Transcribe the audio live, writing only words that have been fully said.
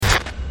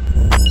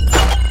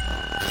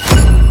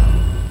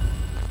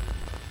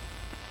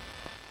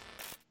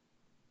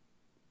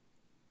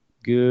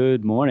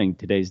Good morning.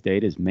 Today's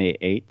date is May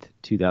 8th,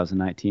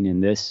 2019,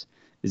 and this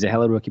is a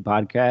Hello Rookie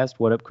podcast.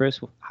 What up, Chris?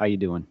 How you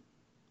doing?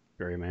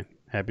 Great, man.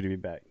 Happy to be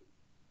back.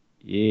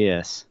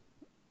 Yes,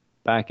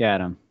 back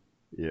at 'em.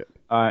 Yeah.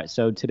 All right,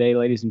 so today,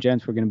 ladies and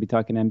gents, we're going to be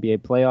talking NBA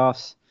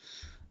playoffs.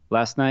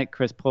 Last night,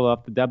 Chris pulled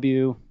off the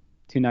W.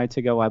 2 nights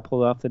ago, I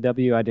pulled off the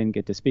W. I didn't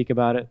get to speak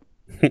about it.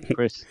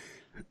 Chris,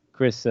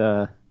 Chris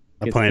I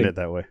gets planned to it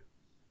that way.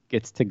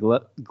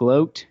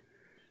 gloat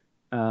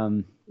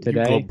You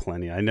today. gloat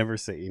plenty. I never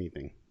say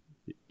anything.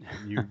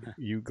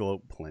 You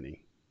gloat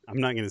plenty. I'm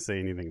not going to say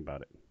anything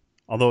about it.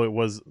 Although it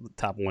was the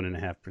top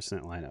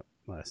 1.5% lineup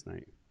last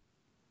night.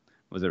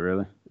 Was it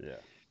really? Yeah.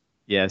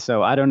 Yeah,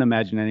 so I don't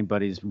imagine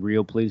anybody's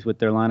real pleased with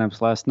their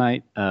lineups last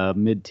night.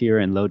 Mid-tier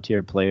and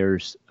low-tier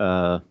players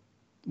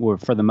were,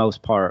 for the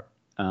most part,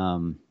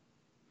 um,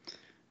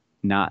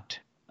 not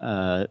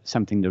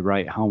something to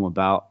write home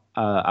about.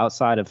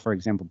 Outside of, for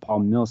example, Paul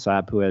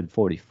Millsap, who had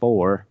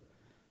 44,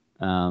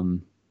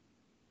 um,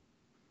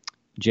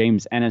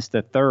 James Ennis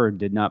III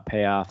did not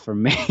pay off for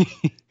me.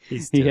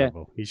 He's he had,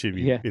 terrible. He should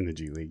be he had, in the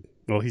G League.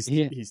 Well,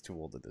 he had, he's too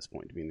old at this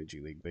point to be in the G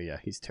League, but yeah,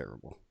 he's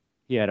terrible.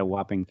 he had a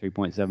whopping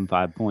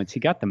 3.75 points. He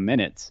got the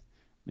minutes.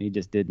 He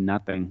just did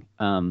nothing.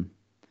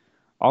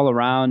 All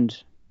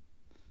around,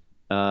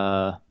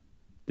 uh,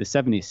 the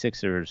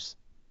 76ers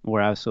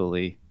were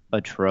absolutely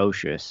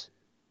atrocious.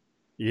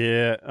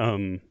 Yeah,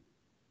 oh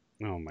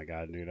my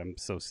god, dude, I'm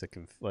so sick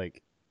of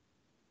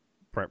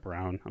Brett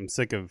Brown. I'm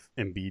sick of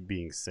Embiid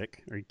being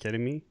sick. Are you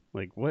kidding me?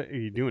 Like, what are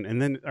you doing?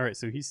 And then, all right,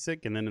 so he's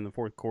sick, and then in the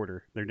fourth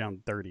quarter, they're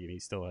down 30, and he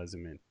still has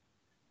him in.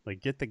 Like,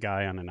 get the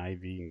guy on an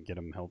IV and get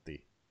him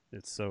healthy.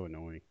 It's so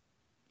annoying.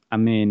 I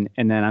mean,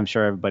 and then I'm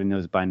sure everybody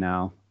knows by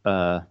now,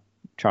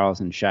 Charles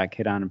and Shaq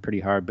hit on him pretty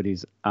hard, but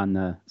he's on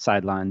the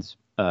sidelines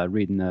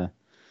reading the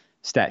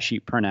stat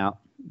sheet printout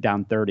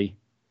down 30.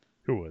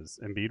 Who was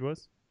Embiid?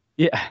 Was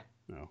Yeah,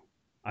 no,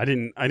 I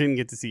didn't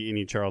get to see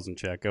any Charles and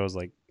Shaq. I was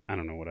like, I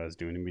don't know what I was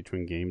doing in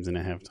between games and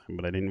a halftime,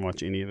 but I didn't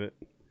watch any of it.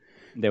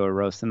 they were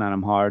roasting on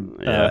him hard,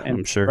 Yeah, and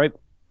I'm sure.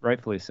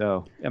 rightfully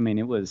so. I mean,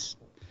 it was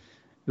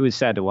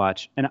sad to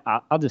watch. And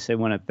I'll just say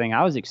one other thing.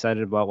 I was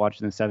excited about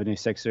watching the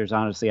 76ers.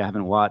 Honestly, I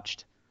haven't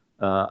watched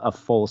a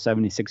full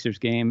 76ers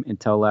game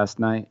until last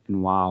night.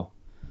 And wow.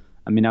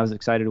 I mean, I was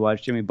excited to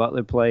watch Jimmy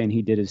Butler play, and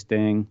he did his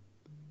thing.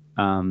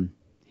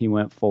 He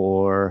went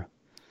for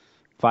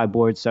 5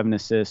 boards, 7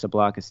 assists, a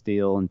block, of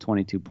steal, and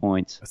 22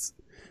 points. That's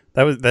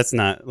that's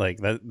not like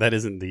that. That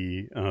isn't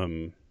the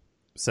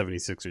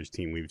 76ers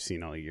team we've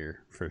seen all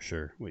year for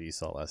sure. What you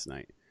saw last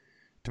night.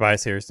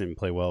 Tobias Harris didn't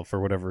play well for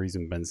whatever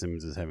reason. Ben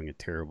Simmons is having a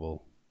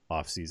terrible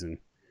offseason.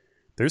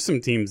 There's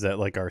some teams that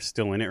like are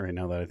still in it right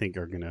now that I think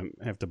are gonna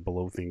have to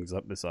blow things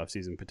up this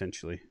offseason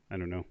potentially. I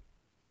don't know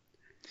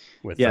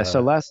with Yeah,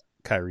 so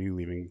Kyrie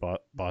leaving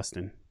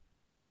Boston.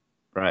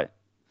 right.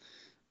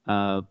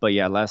 But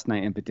yeah, last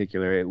night in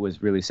particular, it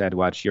was really sad to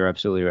watch. You're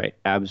absolutely right.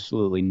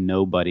 Absolutely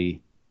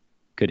nobody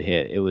could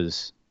hit. It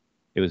was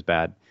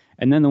bad.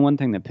 And then the one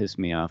thing that pissed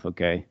me off,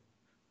 okay,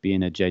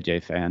 being a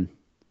JJ fan.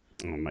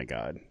 Oh my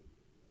god,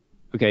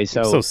 Okay, I'm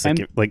so so sick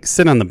of like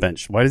sit on the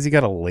bench. Why does he got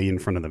to lay in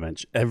front of the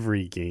bench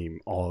every game,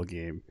 all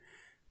game?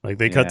 Like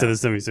they cut to yeah, the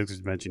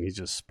 76ers bench and he's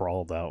just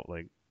sprawled out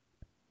like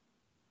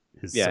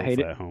his yeah, hate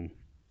sofa it. at home.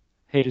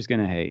 Haters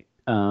gonna hate.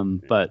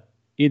 But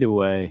either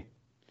way,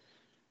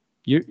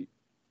 you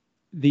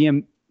the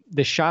um,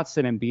 the shots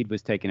that Embiid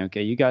was taking.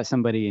 Okay, you got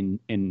somebody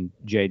in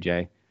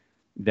JJ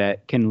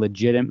that can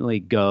legitimately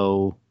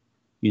go,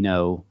 you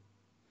know,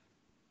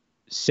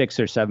 6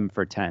 or 7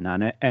 for 10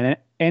 on it, and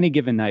any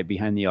given night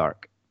behind the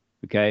arc.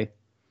 Okay,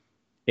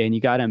 and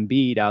you got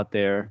Embiid out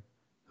there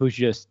who's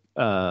just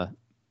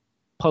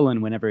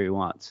pulling whenever he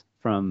wants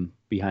from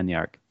behind the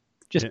arc.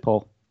 Yeah, Just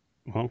pull.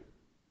 well,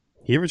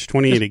 he averaged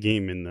 28 Just a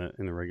game in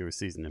the regular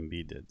season.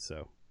 Embiid did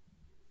so.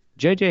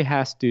 JJ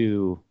has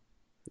to.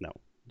 No,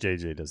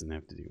 JJ doesn't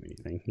have to do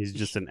anything. He's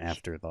just an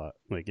afterthought.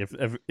 Like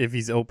if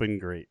he's open,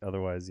 great.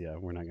 Otherwise, yeah,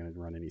 we're not going to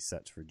run any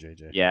sets for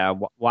JJ. Yeah,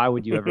 why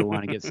would you ever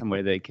want to get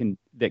somebody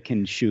that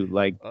can shoot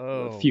like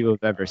Oh few my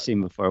have ever god,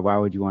 seen before? Why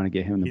would you want to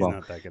get him the he's ball?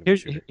 not that good of a Here's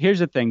shooter. here's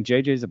the thing.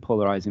 JJ's a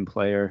polarizing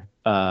player.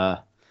 A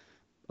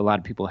lot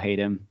of people hate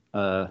him,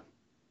 and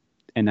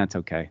that's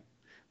okay.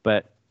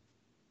 But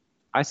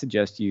I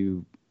suggest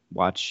you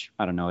watch,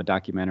 I don't know, a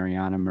documentary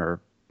on him or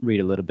read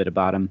a little bit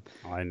about him.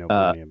 Oh, I know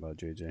Uh, plenty about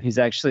JJ he's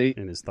actually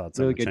and his thoughts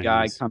a on really the good guy.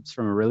 Chinese. Comes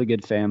from a really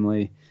good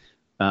family.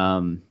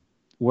 Um,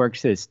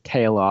 Works his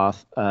tail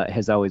off.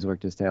 Has always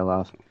worked his tail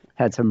off.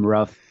 Had some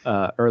rough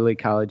early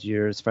college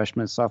years,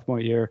 freshman, sophomore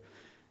year.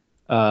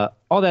 All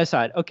that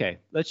aside, okay,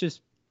 let's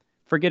just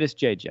forget it's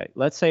JJ.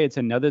 Let's say it's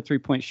another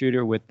 3-point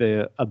shooter with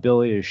the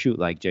ability to shoot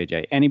like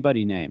JJ.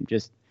 Anybody name,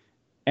 just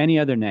any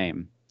other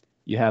name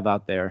you have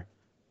out there,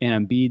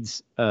 and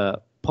Embiid's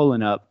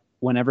pulling up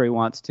whenever he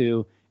wants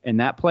to, and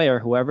that player,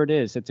 whoever it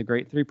is, it's a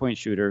great 3-point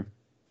shooter,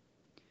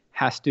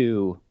 has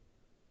to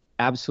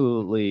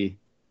absolutely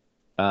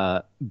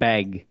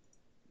beg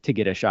to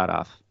get a shot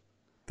off.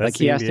 Like That's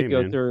he the has to NBA,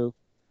 go man. through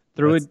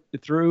That's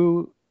it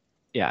through.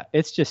 yeah,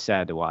 it's just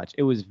sad to watch.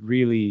 It was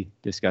really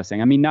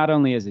disgusting. I mean, not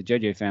only as a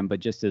JJ fan, but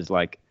just as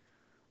like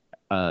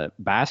a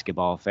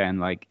basketball fan.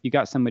 Like you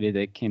got somebody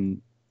that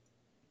can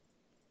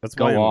That's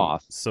why go I'm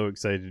off. so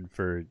excited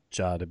for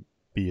Ja to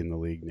be in the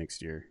league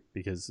next year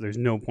because there's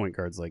no point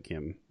guards like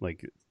him.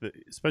 Like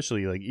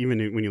especially like even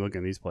when you look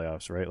in these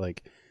playoffs, right?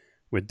 Like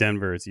with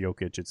Denver, it's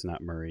Jokic, it's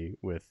not Murray.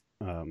 With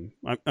I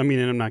mean,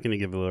 and I'm not going to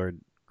give Lillard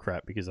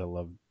crap because I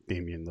love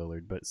Damian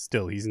Lillard, but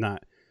still, he's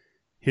not.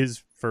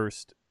 His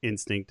first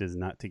instinct is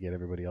not to get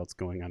everybody else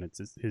going on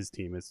his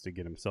team; it's to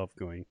get himself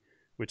going,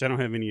 which I don't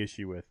have any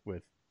issue with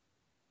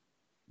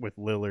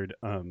Lillard.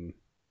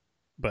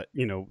 But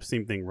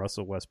same thing.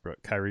 Russell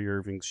Westbrook, Kyrie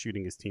Irving's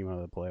shooting his team out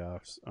of the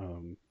playoffs.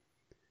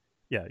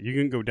 Yeah, you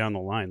can go down the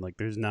line. Like,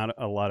 there's not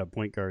a lot of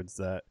point guards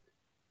that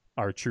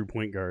are true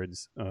point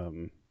guards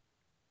in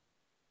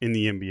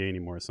the NBA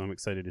anymore. So I'm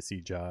excited to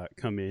see Ja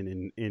come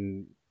in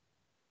and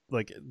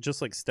like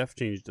just like Steph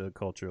changed the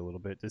culture a little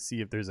bit to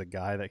see if there's a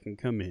guy that can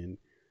come in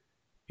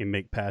and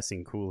make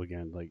passing cool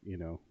again. Like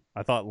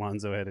I thought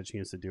Lonzo had a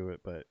chance to do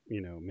it, but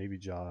maybe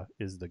Ja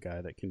is the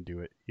guy that can do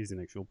it. He's an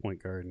actual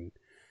point guard, and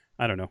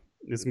I don't know.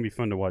 It's gonna be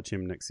fun to watch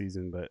him next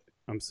season, but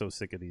I'm so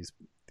sick of these.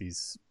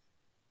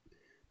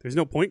 There's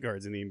no point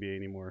guards in the NBA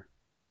anymore.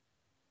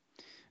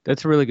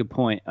 That's a really good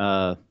point,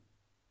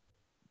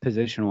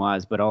 position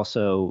wise, but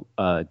also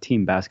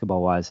team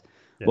basketball wise.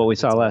 Yeah, What we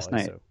saw it's all last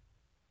night, ISO.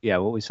 yeah,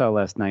 what we saw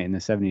last night in the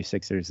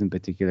 76ers in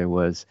particular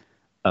was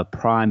a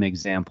prime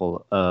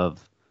example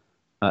of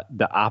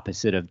the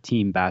opposite of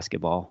team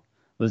basketball.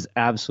 It was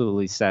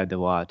absolutely sad to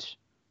watch.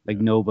 Like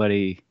Yeah.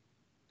 nobody,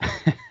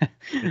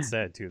 It's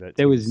sad too. That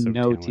there team was is so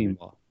no team talented,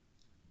 ball.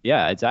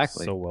 Yeah,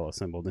 exactly. so well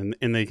assembled,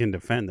 and they can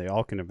defend. They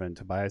all can defend.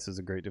 Tobias is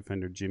a great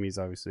defender. Jimmy's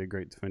obviously a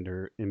great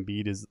defender.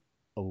 Embiid is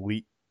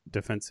elite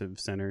defensive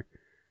center.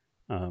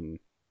 Um,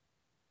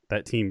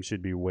 that team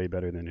should be way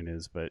better than it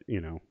is, but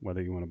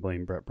whether you want to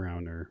blame Brett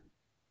Brown or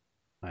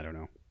I don't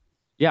know.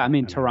 Yeah, I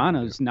mean I don't know what you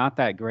do. Toronto's not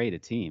that great a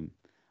team.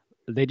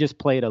 They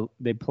played a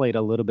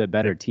little bit They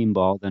better team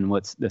ball than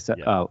what's yeah,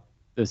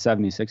 the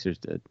 76ers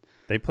did.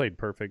 they played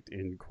perfect,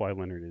 and Kawhi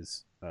Leonard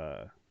is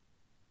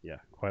yeah,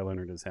 Kawhi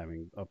Leonard is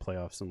having a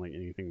playoffs unlike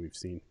anything we've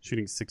seen,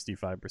 shooting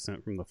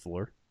 65% from the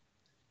floor.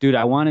 Dude,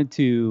 I wanted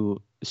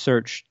to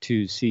search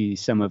to see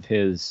some of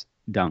his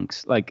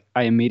dunks. Like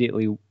I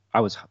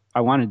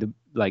wanted to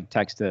like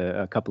text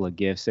a couple of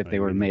gifs if Oh, they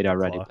you were mean like made the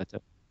already, claw?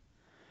 but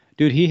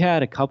dude, he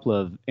had a couple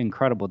of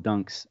incredible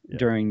dunks Yeah,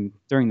 during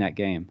that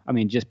game. I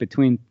mean, just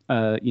between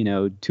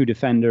two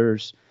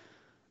defenders.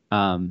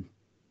 Um,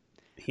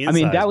 I hand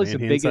mean, size, that was man. the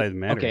Hand biggest. size Okay,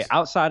 matters.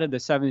 outside of the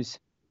 70s,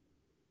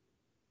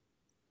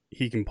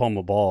 He can palm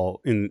a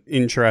ball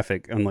in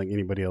traffic, unlike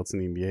anybody else in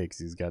the NBA, because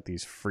he's got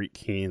these freak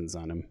hands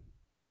on him.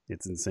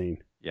 It's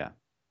insane. yeah,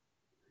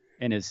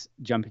 and his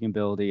jumping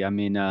ability. I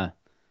mean,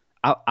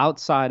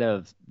 outside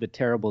of the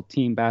terrible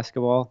team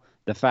basketball,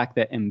 the fact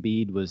that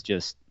Embiid was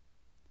just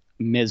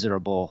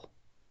miserable,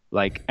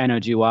 like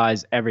energy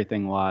wise,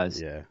 everything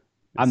wise. Yeah,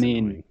 I it's mean,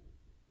 annoying.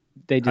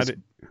 they How just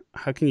did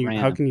how can you ran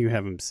how him. can you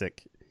have him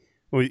sick?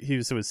 Well, he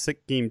was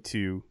sick game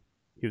 2.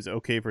 He was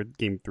okay for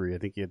game 3. I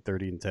think he had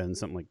 30 and 10,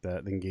 something like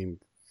that. Then game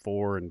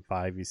 4 and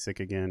 5, he's sick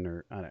again.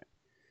 Or I don't.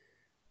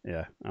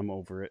 Yeah, I'm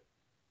over it.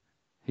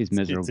 He's It's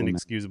miserable, man.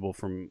 inexcusable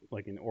from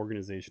like an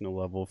organizational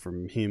level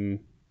from him.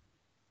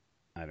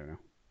 I don't know,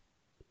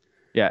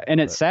 Yeah, and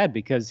it's but sad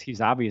because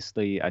he's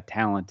obviously a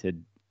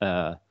talented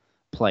uh,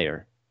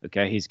 player.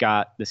 Okay, he's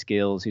got the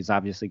skills. He's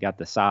obviously got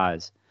the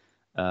size,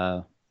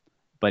 uh,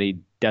 but he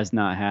does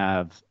not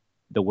have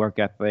the work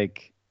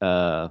ethic,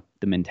 the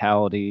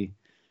mentality.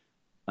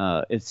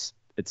 It's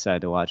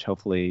sad to watch.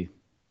 Hopefully,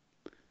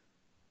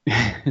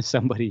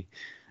 somebody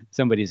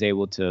somebody's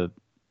able to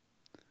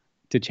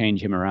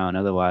change him around.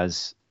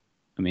 Otherwise,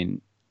 I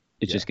mean,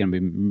 it's yeah. just going to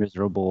be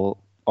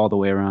miserable all the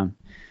way around.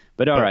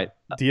 But all But right,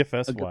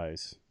 DFS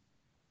wise,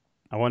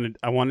 I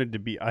wanted to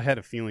be. I had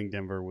a feeling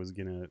Denver was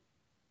gonna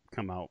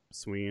come out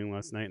swinging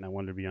last night, and I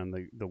wanted to be on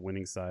the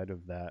winning side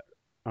of that,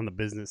 on the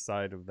business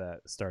side of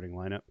that starting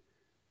lineup.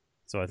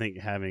 So I think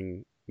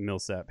having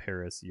Millsap,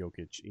 Harris,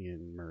 Jokic,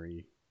 and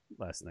Murray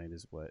last night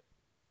is what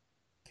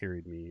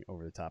carried me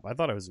over the top. I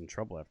thought I was in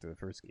trouble after the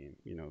first game.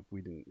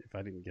 If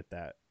I didn't get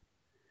that,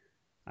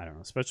 I don't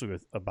know. Especially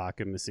with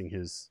Ibaka missing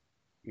his,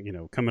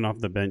 coming off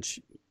the bench,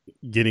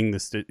 getting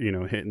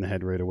hitting the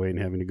head right away and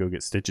having to go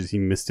get stitches. He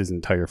missed his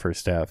entire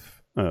first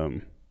half,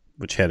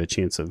 which had a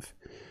chance of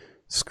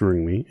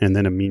screwing me. And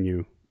then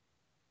Aminu,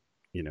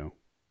 you know,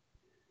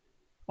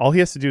 all he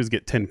has to do is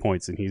get 10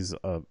 points, and he's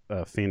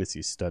a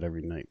fantasy stud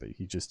every night, but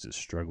he just is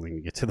struggling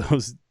to get to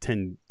those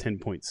 10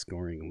 point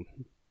scoring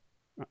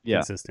yeah,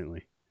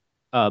 consistently.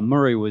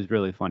 Murray was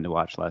really fun to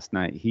watch last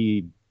night.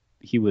 He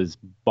was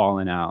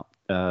balling out.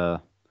 Yeah.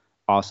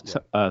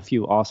 A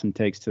few awesome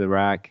takes to the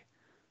rack.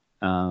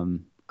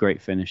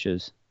 Great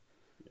finishes.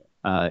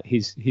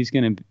 He's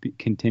going to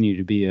continue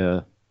to be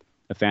a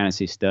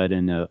fantasy stud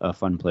and a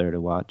fun player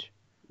to watch.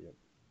 Yep.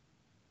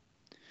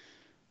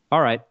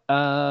 All right.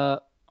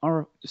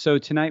 So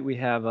tonight we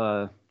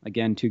have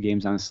again 2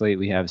 games on the slate.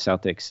 We have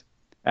Celtics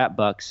at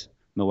Bucks.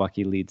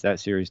 Milwaukee leads that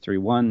series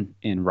 3-1.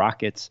 And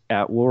Rockets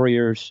at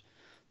Warriors,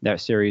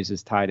 that series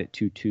is tied at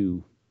 2-2.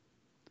 Do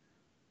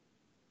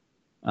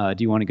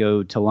you want to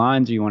go to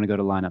lines or you want to go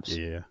to lineups?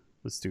 Yeah,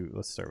 let's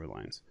start with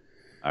lines.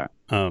 All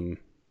right.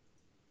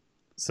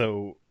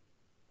 So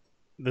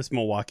this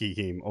Milwaukee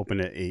game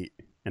opened at 8,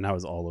 and I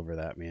was all over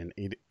that, man.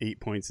 8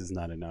 points is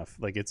not enough.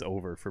 Like, it's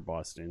over for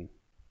Boston.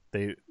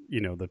 They,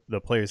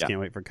 the players can't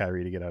wait for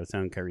Kyrie to get out of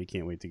town. Kyrie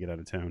can't wait to get out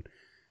of town.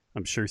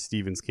 I'm sure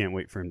Stevens can't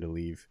wait for him to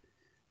leave.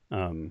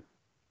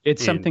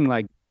 It's something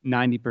like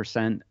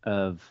 90%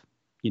 of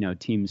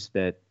teams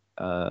that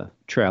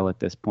trail at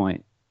this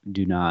point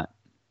do not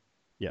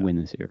win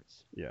the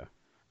series. Yeah.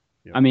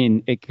 Yep. I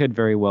mean, it could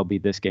very well be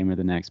this game or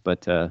the next,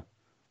 but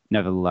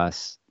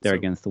nevertheless, they're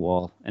against the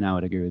wall, and I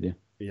would agree with you.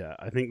 Yeah,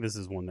 I think this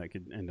is one that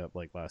could end up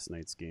like last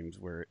night's games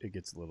where it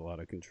gets a little out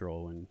of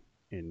control.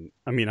 And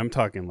I mean, I'm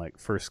talking like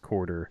first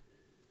quarter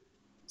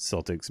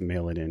Celtics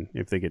mail it in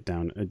if they get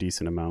down a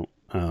decent amount.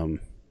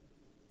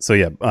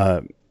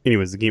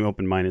 Anyways, the game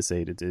opened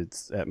 -8.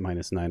 It's at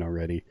 -9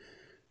 already.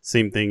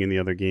 Same thing in the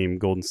other game.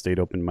 Golden State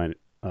opened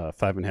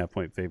 5.5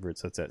 point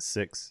favorites. That's at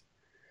 6.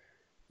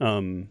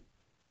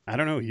 I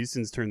don't know.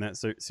 Houston's turned that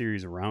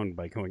series around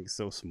by going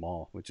so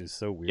small, which is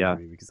so weird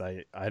to me because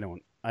I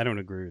don't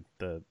agree with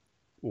the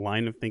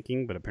line of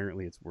thinking, but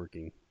apparently it's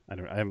working. I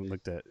haven't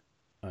looked at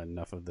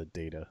enough of the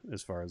data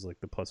as far as like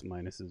the plus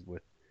minuses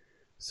with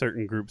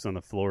certain groups on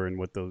the floor and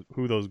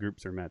who those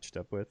groups are matched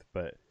up with,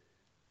 but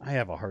I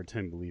have a hard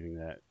time believing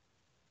that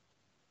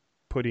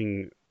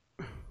putting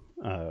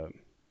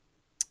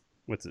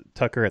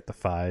Tucker at the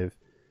 5,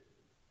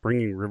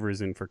 bringing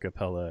Rivers in for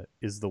Capella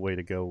is the way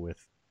to go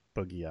with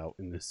Boogie out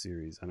in this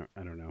series.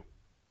 I don't know.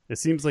 It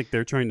seems like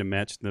they're trying to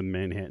match the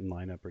Manhattan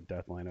lineup or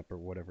Death lineup or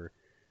whatever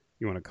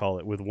you want to call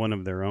it with one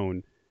of their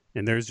own,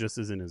 and theirs just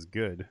isn't as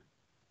good.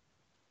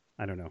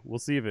 I don't know. We'll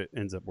see if it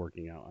ends up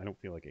working out. I don't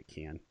feel like it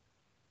can.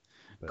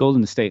 But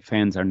Golden State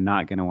fans are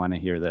not going to want to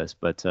hear this,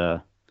 but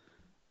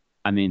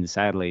I mean,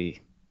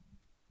 sadly,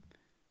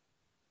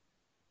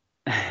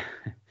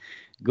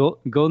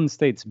 Golden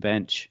State's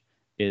bench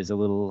is a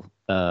little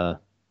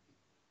not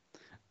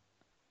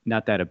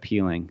that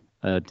appealing,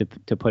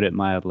 to put it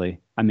mildly.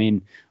 I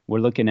mean, we're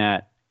looking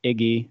at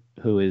Iggy,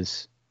 who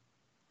is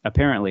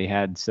apparently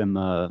had some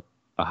a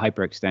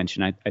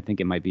hyperextension. I think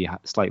it might be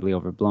slightly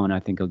overblown. I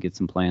think he'll get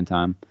some playing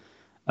time,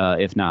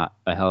 if not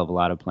a hell of a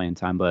lot of playing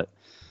time. But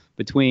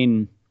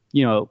between,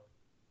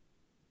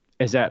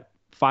 is that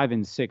 5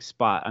 and 6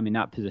 spot, I mean,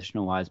 not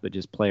positional wise, but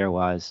just player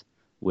wise,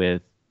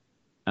 with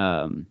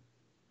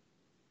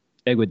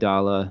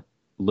Iguodala,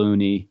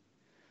 Looney.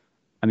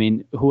 I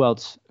mean, who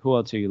else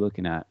are you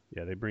looking at?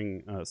 Yeah, they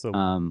bring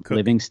Cook,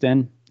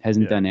 Livingston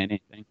hasn't done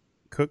anything.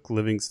 Cook,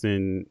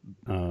 Livingston,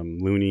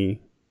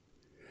 Looney,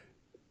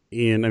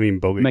 and I mean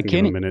Bogut can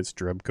give him minutes.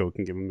 Drebko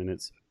can give him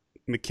minutes.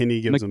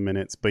 McKinney gives him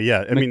minutes. But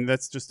yeah, I mean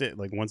that's just it.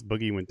 Like once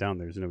Boogie went down,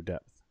 there's no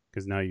depth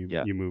because now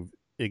you move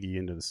Iggy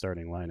into the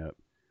starting lineup.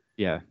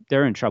 Yeah,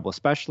 they're in trouble,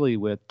 especially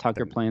with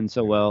Tucker playing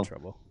so well.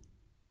 Trouble.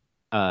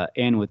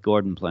 And with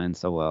Gordon playing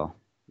so well.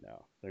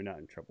 No, they're not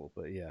in trouble,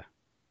 but yeah.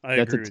 I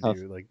agree with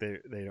you. Like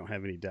they don't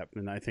have any depth,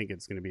 and I think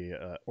it's going to be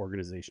an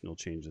organizational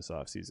change this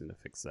offseason to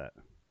fix that.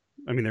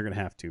 I mean, they're going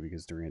to have to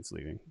because Durant's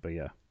leaving, but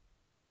yeah.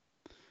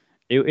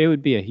 It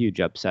would be a huge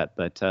upset,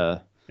 but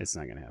it's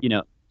not going to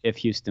happen. If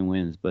Houston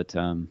wins, but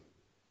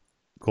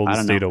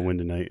Golden State will win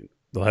tonight.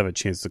 They'll have a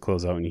chance to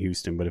close out in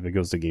Houston, but if it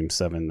goes to Game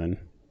 7, then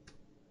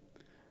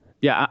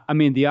yeah, I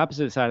mean the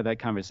opposite side of that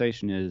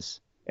conversation is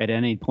at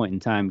any point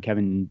in time,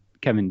 Kevin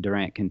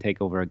Durant can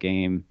take over a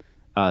game.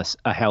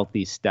 A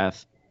healthy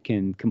Steph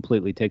can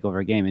completely take over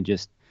a game and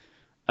just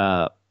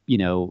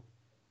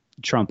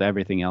trump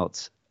everything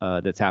else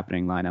that's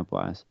happening lineup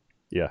wise.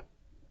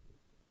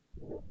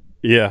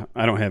 Yeah,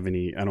 I don't have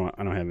any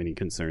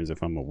concerns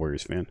if I'm a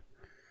Warriors fan.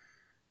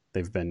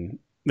 They've been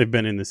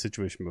in this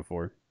situation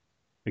before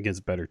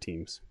against better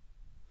teams.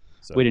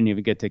 So. We didn't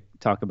even get to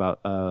talk about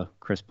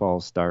Chris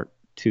Paul's start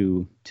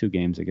two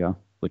games ago,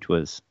 which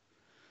was,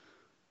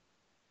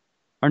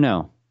 or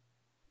no,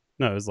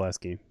 it was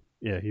last game.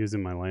 Yeah, he was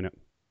in my lineup.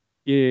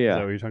 Yeah. Is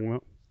that what you're talking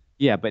about?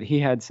 Yeah, but he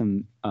had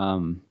some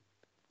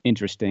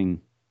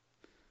interesting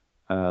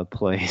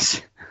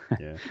plays.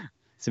 Yeah.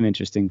 Some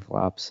interesting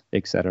flops,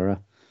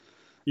 etc.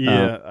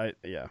 Yeah,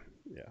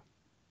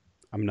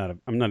 I'm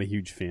not a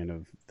huge fan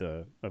of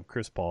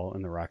Chris Paul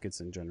and the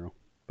Rockets in general,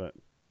 but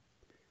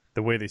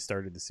the way they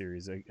started the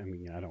series, I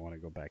mean, I don't want to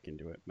go back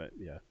into it, but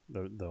yeah,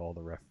 all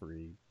the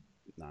referee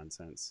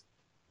nonsense.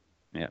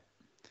 Yeah.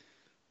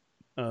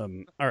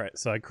 All right,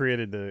 so I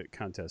created the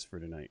contest for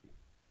tonight.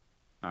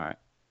 All right.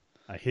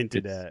 I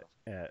hinted at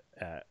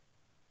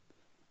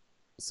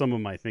some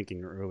of my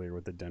thinking earlier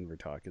with the Denver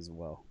talk as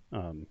well.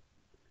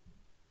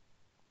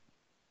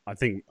 I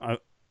think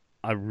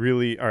I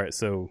really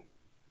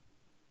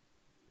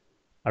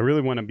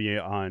want to be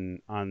on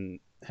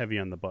heavy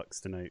on the Bucks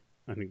tonight.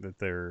 I think that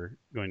they're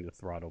going to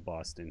throttle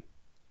Boston.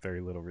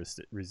 Very little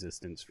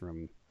resistance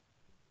from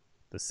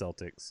the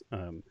Celtics.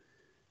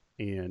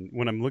 And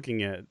when I'm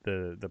looking at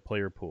the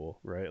player pool,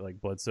 right, like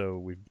Bledsoe,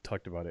 we've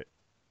talked about it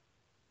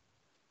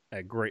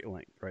at great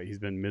length, right? He's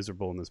been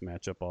miserable in this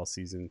matchup all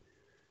season.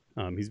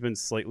 He's been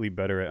slightly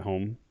better at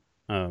home.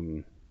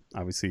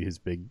 Obviously, his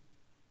big,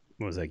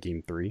 what was that,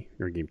 game 3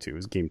 or game 2? It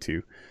was game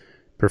 2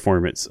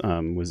 performance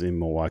was in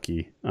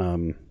Milwaukee.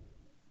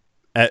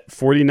 At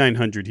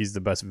 4,900, he's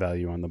the best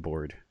value on the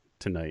board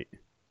tonight.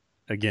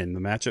 Again, the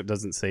matchup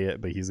doesn't say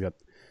it, but he's got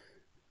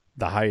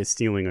the highest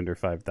ceiling under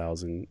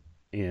 5,000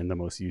 and the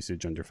most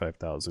usage under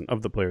 5,000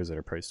 of the players that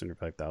are priced under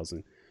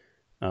 5,000.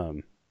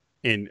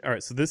 And all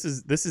right, so this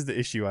is the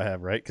issue I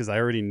have, right? Because I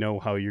already know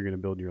how you're going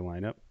to build your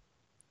lineup.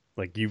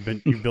 Like you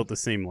built the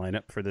same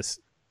lineup for this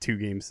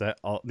 2-game set,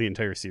 the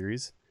entire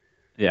series.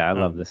 Yeah, I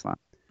love this line.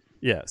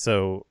 Yeah,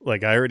 so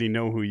like I already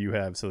know who you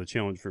have. So the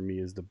challenge for me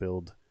is to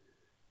build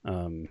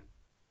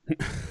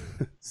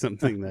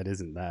something that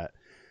isn't that.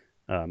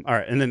 All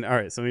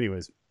right. So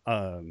anyways,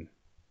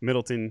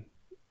 Middleton,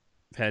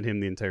 had him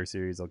the entire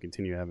series. I'll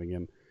continue having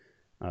him.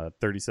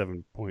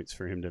 37 points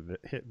for him to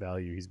hit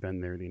value. He's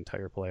been there the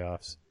entire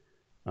playoffs.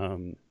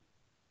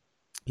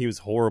 He was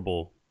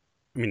horrible.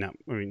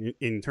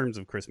 In terms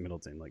of Chris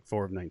Middleton, like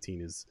 4 of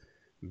 19 is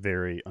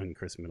very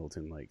un-Chris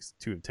Middleton, like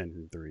 2 of 10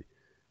 from 3.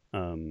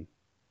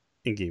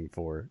 In game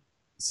 4,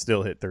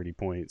 still hit 30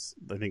 points.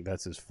 I think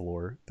that's his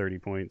floor, 30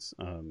 points.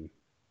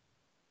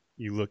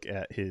 You look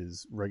at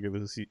his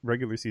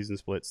regular season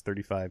splits,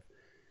 35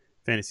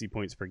 fantasy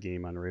points per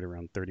game on right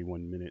around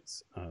 31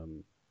 minutes.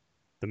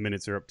 The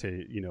minutes are up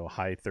to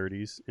high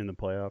 30s in the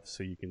playoffs,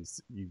 so you can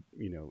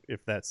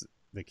if that's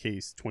the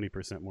case,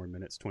 20% more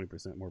minutes,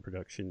 20% more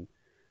production.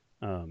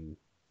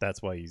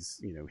 That's why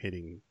he's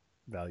hitting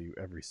value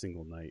every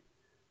single night.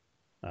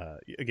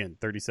 Again,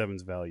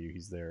 37's value.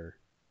 He's there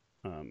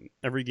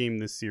every game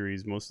this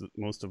series.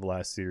 Most of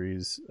last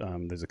series,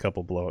 there's a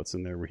couple blowouts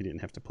in there where he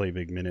didn't have to play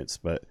big minutes,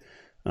 but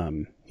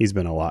he's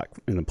been a lot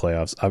in the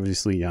playoffs.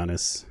 Obviously,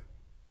 Giannis,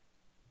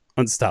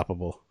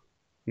 unstoppable.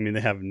 I mean,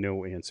 they have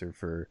no answer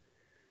for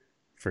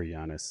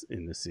Giannis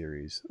in this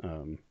series.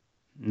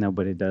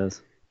 Nobody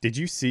does. Did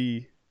you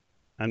see?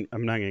 I'm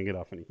not going to get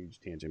off on a huge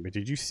tangent, but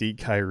did you see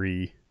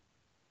Kyrie?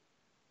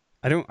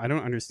 I don't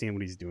understand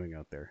what he's doing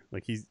out there.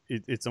 Like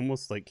it's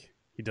almost like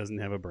he doesn't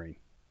have a brain.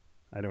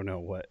 I don't know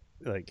what.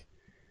 Like,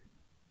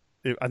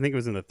 I think it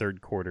was in the third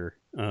quarter.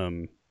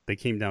 They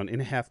came down in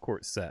a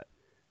half-court set,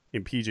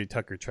 and PJ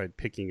Tucker tried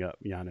picking up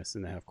Giannis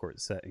in the half-court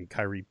set, and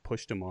Kyrie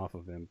pushed him off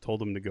of him,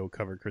 told him to go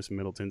cover Chris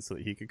Middleton so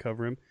that he could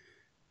cover him.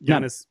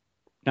 Giannis,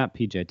 not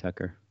PJ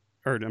Tucker,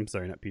 or I'm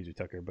sorry, not PJ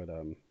Tucker, but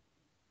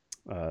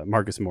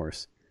Marcus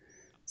Morris.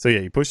 So yeah,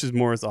 he pushes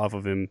Morris off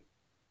of him,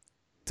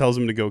 tells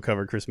him to go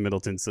cover Chris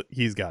Middleton, so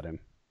he's got him.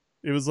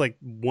 It was like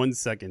 1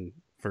 second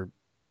for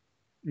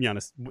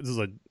Giannis. This is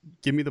like,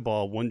 give me the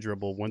ball, one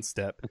dribble, one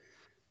step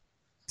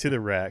to the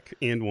rack,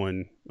 and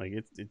one. Like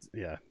it's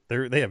yeah,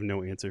 they have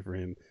no answer for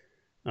him.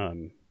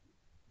 I'm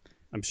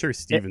sure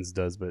Stevens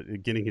does,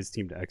 but getting his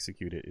team to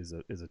execute it is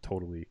a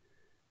totally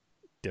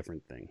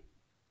different thing.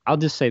 I'll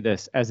just say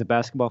this: as a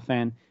basketball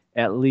fan,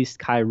 at least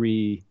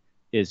Kyrie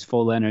is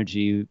full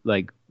energy,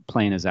 like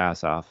playing his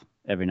ass off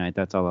every night.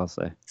 That's all I'll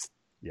say.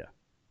 Yeah.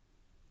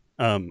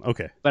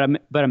 Okay. But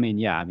I mean,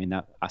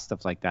 that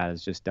stuff like that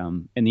is just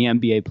dumb. In the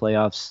NBA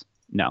playoffs,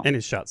 no. And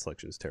his shot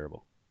selection is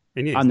terrible.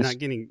 And yeah, he's not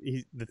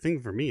getting. The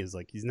thing for me is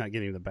like he's not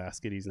getting the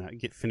basket. He's not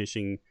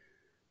finishing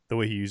the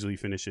way he usually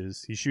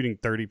finishes. He's shooting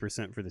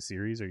 30% for the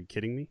series. Are you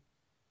kidding me?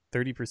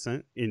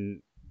 30%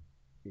 in.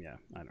 Yeah,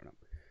 I don't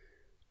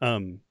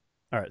know.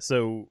 All right.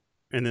 So,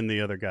 and then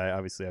the other guy,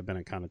 obviously, I've been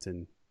on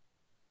Connaughton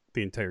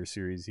the entire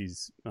series.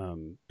 He's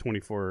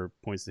 24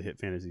 points to hit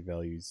fantasy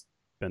value. He's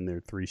been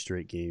there 3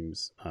 straight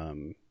games.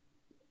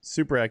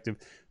 Super active.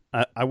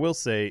 I will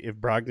say if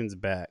Brogdon's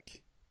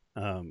back,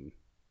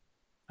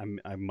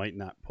 I might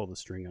not pull the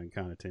string on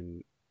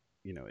Connaughton.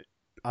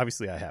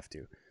 Obviously I have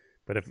to,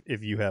 but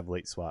if you have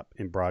late swap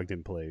and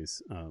Brogdon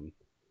plays,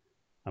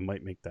 I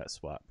might make that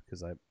swap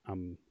because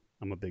I'm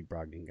a big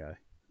Brogdon guy.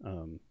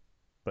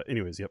 But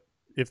anyways, yep.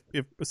 If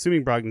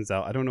assuming Brogdon's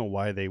out, I don't know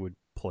why they would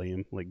play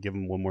him. Like give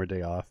him one more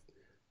day off.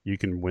 You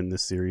can win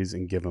this series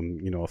and give him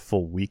a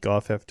full week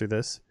off after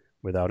this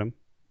without him.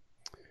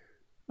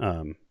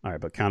 All right,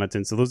 but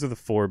Connaughton. So those are the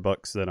 4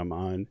 bucks that I'm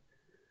on.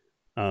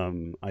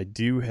 I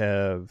do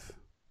have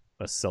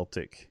a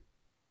Celtic.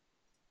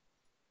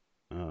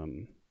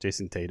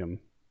 Jason Tatum.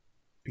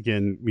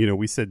 Again,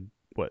 we said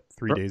what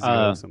 3 days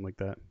ago, something like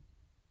that.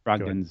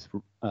 Brogdon's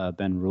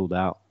been ruled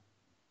out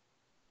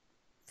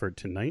for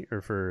tonight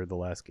or for the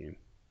last game.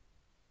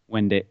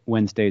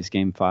 Wednesday's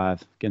game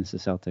 5 against the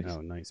Celtics.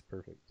 Oh, nice,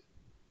 perfect.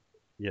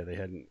 Yeah, they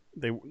hadn't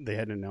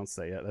announced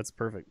that yet. That's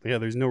perfect. Yeah,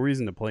 there's no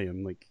reason to play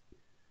him. Like,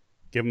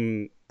 give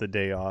him the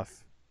day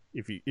off.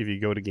 If you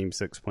go to game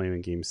 6, play him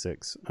in game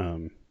 6.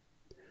 All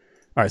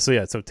right,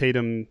 so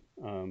Tatum.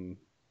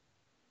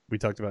 We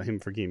talked about him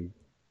for game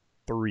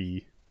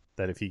 3.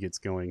 That if he gets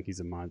going, he's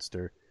a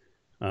monster.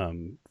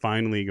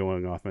 Finally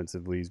going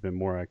offensively, he's been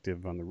more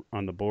active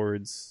on the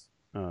boards.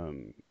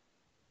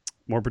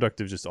 More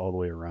productive just all the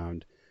way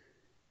around.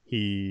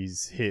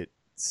 He's hit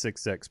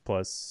 6x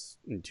plus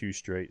in 2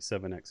 straight,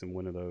 7x in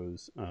one of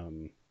those.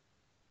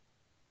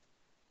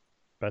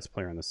 Best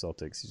player on the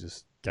Celtics. You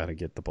just got to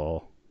get the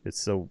ball. It's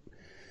so,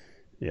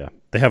 yeah,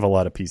 they have a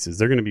lot of pieces.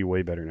 They're going to be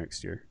way better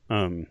next year.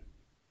 All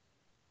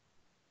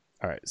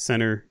right,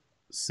 center,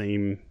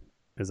 same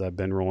as I've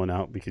been rolling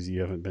out because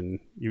you've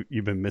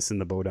been missing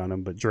the boat on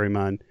them. But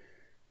Draymond,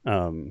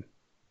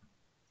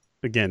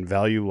 again,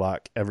 value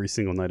lock every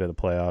single night of the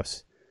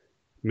playoffs.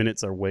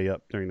 Minutes are way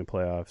up during the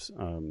playoffs.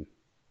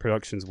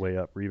 Production's way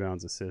up.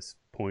 Rebounds, assists,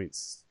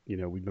 points.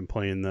 We've been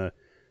playing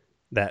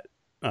that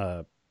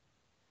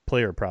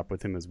player prop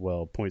with him as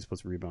well. Points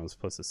plus rebounds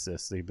plus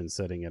assists. They've been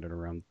setting it at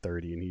around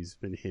 30, and he's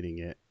been hitting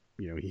it.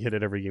 He hit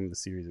it every game of the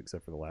series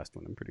except for the last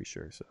one, I'm pretty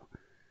sure. So,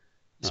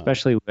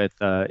 especially with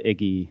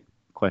Iggy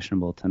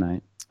questionable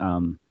tonight.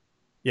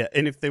 Yeah,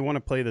 and if they want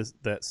to play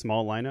that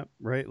small lineup,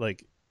 right?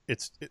 Like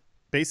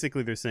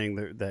basically they're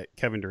saying that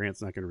Kevin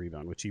Durant's not going to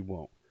rebound, which he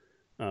won't.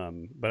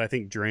 But I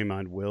think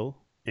Draymond will,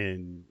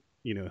 and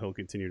he'll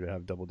continue to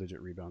have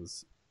double-digit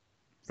rebounds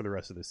for the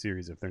rest of the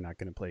series if they're not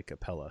going to play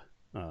Capella.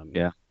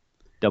 Yeah,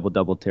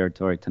 double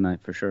territory tonight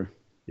for sure.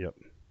 Yep.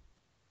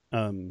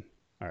 All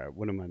right,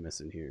 what am I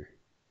missing here?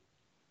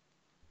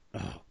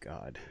 Oh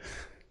God,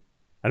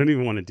 I don't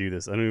even want to do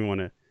this. I don't even want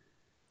to.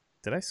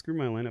 Did I screw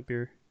my lineup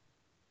here?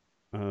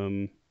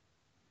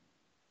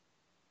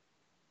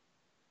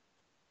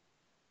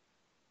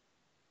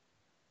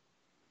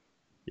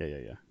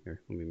 Yeah.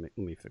 Here, let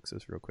me fix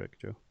this real quick,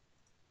 Joe.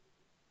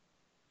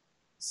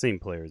 Same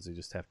players, they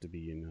just have to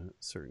be in a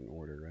certain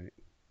order, right?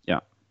 Yeah.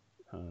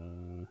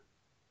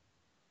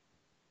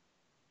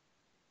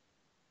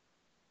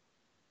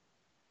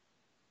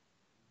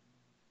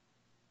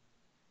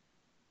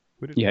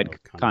 You had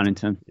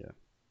Connaughton. Yeah.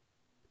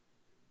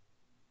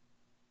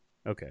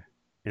 Okay.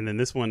 And then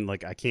this one,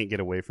 like, I can't get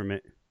away from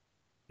it.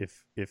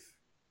 If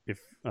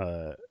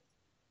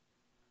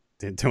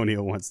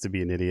D'Antonio wants to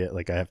be an idiot,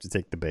 like, I have to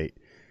take the bait.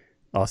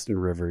 Austin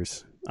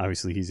Rivers,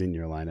 obviously he's in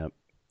your lineup.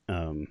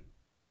 I'm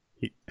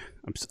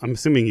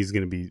assuming he's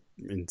going to be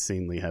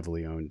insanely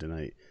heavily owned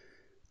tonight.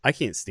 I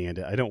can't stand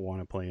it. I don't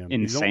want to play him.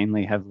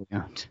 Insanely heavily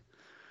owned.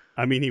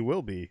 I mean, he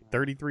will be.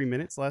 33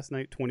 minutes last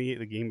night, 28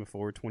 the game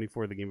before,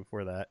 24 the game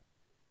before that.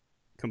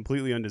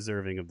 Completely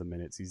undeserving of the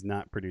minutes. He's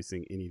not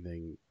producing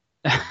anything.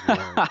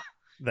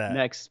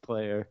 Next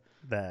player.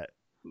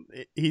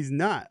 He's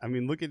not. I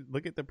mean, look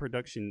at the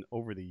production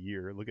over the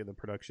year. Look at the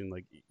production.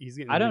 Like, he's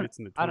getting minutes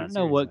in the 20 I don't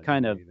know what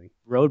kind of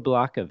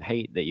roadblock of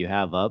hate that you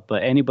have up,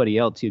 but anybody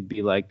else you'd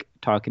be like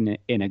talking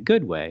in a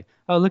good way.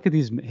 Oh, look at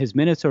his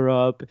minutes are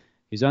up.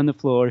 He's on the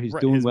floor. He's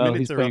doing well.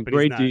 He's playing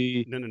great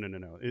D. No.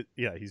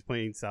 Yeah, he's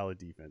playing solid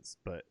defense,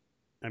 but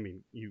I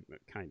mean, you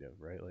kind of,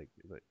 right? Like,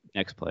 but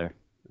next player.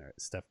 All right,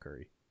 Steph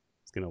Curry.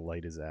 He's gonna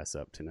light his ass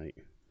up tonight.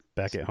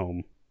 Back at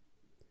home.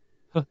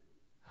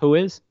 Who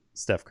is?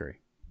 Steph Curry.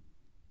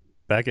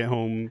 Back at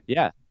home.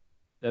 Yeah.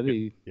 That'd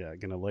be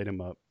gonna light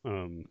him up.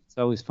 It's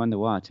always fun to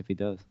watch if he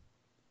does.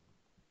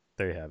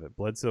 There you have it.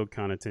 Bledsoe,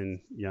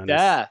 Connaughton,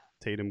 Giannis,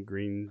 Tatum,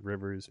 Green,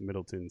 Rivers,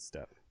 Middleton,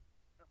 Steph.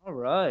 All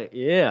right.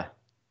 Yeah.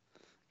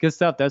 Good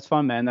stuff. That's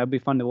fun, man. That'd be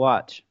fun to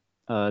watch.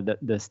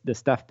 The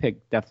Steph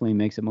pick definitely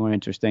makes it more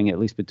interesting, at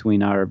least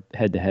between our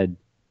head-to-head.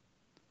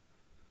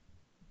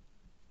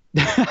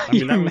 I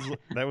mean,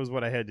 that was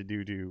what I had to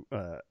do to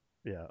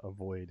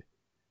avoid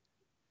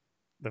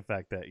the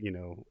fact that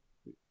you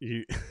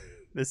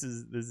this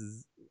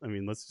is I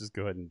mean, let's just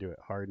go ahead and do it.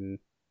 Harden,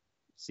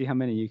 see how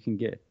many you can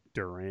get.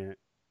 Durant.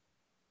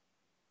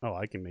 Oh,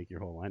 I can make your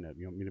whole lineup.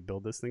 You want me to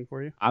build this thing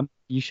for you?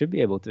 You should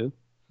be able to.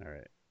 All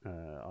right.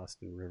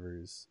 Austin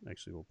Rivers.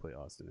 Actually, we'll play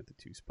Austin at the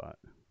 2 spot.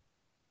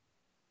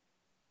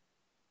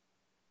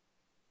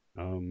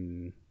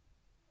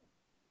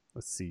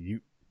 Let's see.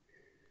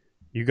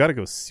 You got to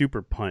go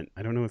super punt.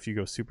 I don't know if you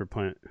go super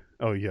punt.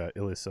 Oh yeah,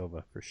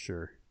 Ilyasova for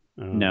sure.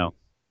 No.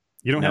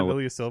 You don't have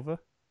Ilyasova?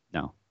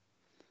 No.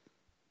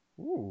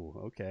 Ooh,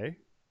 okay.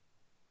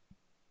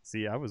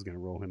 See, I was gonna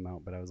roll him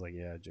out, but I was like,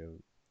 yeah,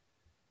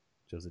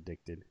 Joe's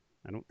addicted.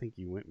 I don't think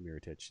you went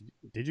Mirotic.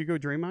 Did you go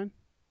Draymond?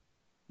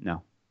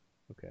 No.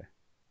 Okay.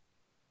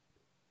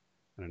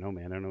 I don't know,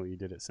 man. I don't know what you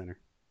did at center.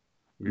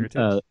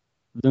 Mirotic?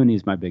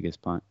 Looney's my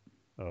biggest punt.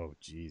 Oh,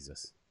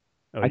 Jesus.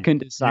 Oh, I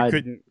couldn't decide. You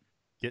couldn't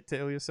get to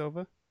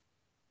Ilyasova?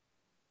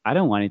 I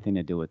don't want anything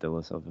to do with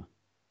Ilyasova.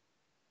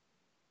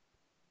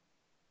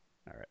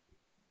 All right.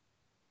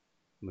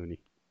 Looney.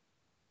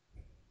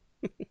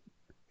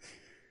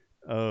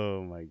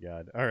 Oh, my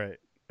God. All right.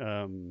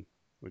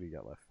 What do you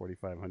got left?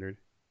 4,500?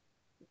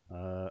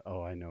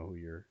 I know who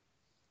you're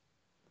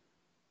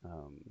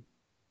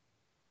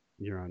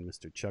on,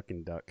 Mr. Chuck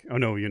and Duck. Oh,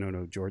 no,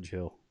 no, George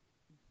Hill.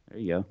 There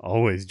you go.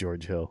 Always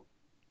George Hill.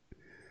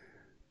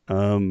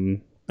 Oh,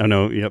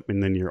 no, yep,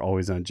 and then you're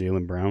always on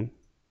Jaylen Brown.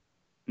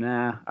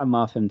 Nah, I'm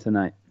off him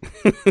tonight.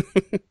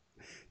 Did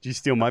you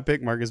steal my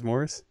pick, Marcus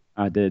Morris?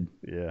 I did.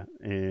 Yeah,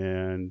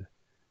 and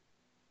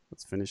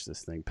let's finish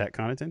this thing. Pat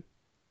Connaughton?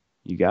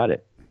 You got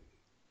it.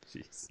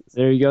 Jesus.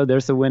 There you go.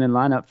 There's the winning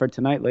lineup for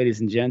tonight,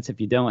 ladies and gents. If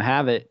you don't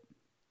have it,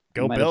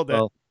 go build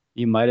it.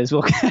 You might as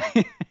well.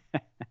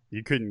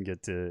 You couldn't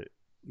get to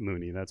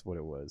Looney. That's what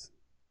it was.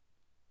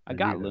 I knew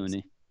got that was-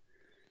 Looney.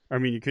 I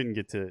mean, you couldn't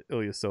get to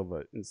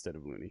Ilyasova instead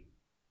of Looney.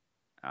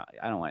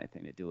 I don't want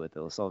anything to do with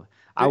Ilyasova.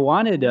 I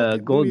wanted Look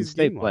at Golden Looney's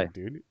State game play. log,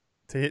 dude.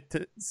 To hit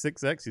to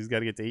 6x, he's got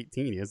to get to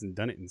 18. He hasn't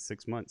done it in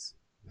 6 months.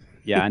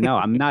 Yeah, I know.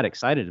 I'm not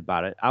excited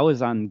about it. I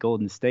was on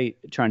Golden State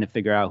trying to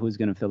figure out who's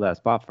going to fill that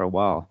spot for a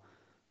while.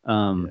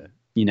 Yeah.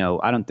 You know,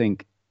 I don't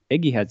think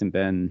Iggy hasn't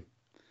been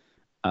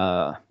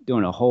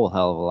doing a whole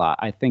hell of a lot.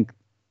 I think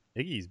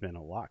Iggy's been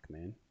a lock,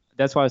 man.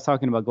 that's why I was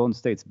talking about Golden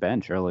State's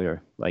bench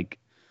earlier. Like,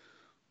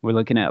 we're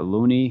looking at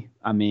Looney.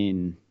 I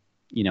mean,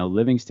 you know,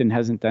 Livingston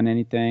hasn't done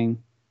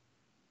anything.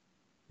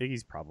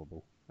 Iggy's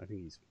probable. I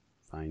think he's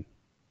fine.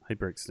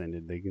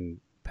 Hyperextended. They can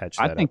patch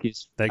I that think up.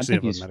 he's. They I actually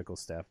think have he's. a medical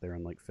staff there,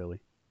 unlike Philly.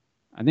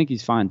 I think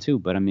he's fine too.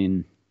 But I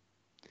mean,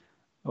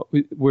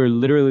 we're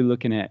literally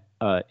looking at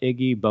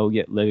Iggy,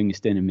 Bogut,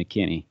 Livingston, and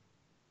McKinney.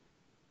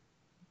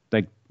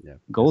 Like, Yeah.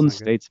 Golden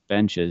that's not good. State's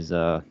bench is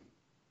not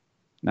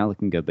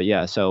looking good. But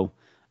yeah, so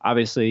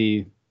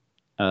obviously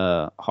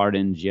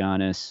Harden,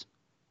 Giannis,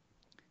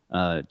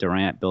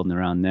 Durant building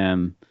around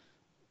them,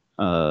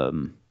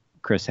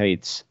 Chris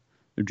Hayes,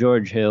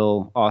 George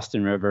Hill,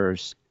 Austin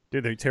Rivers.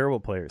 Dude, they're terrible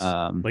players.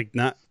 Um,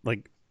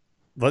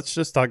 Let's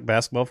just talk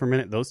basketball for a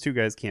minute. Those two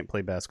guys can't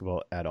play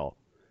basketball at all.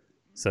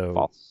 So,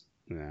 False.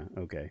 yeah,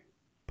 okay.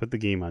 Put the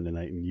game on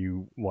tonight and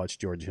you watch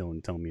George Hill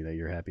and tell me that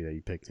you're happy that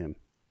you picked him.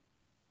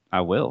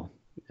 I will.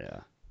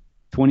 Yeah.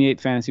 28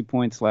 fantasy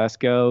points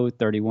last go,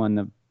 31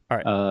 the All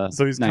right.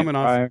 So he's night coming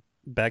off prior.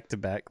 back to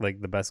back,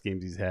 like the best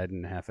games he's had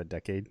in half a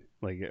decade.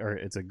 Like, or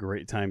it's a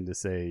great time to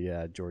say,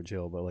 yeah, George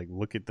Hill, but like,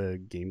 look at the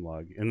game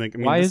log. And like, I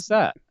mean, Why is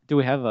that? Do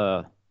we have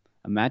a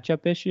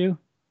matchup issue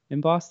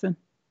in Boston?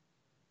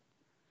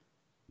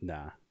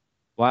 nah.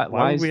 Why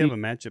Why is would we he have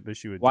a matchup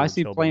issue with why George is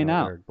he Hill playing but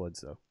not out? Eric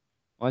Bledsoe?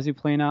 why is he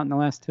playing out in the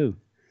last two?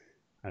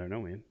 I don't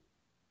know, man.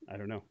 I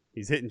don't know.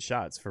 He's hitting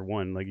shots for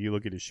one. Like, you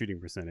look at his shooting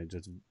percentage,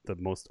 it's the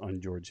most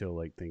un-George Hill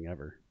like thing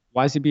ever.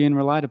 Why is he being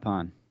relied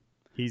upon?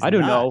 He's I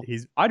don't not. know.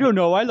 He's I don't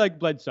know. I like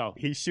Bledsoe.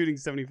 he's shooting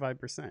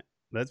 75%.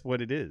 That's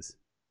what it is.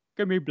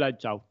 Give me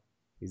Bledsoe.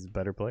 He's a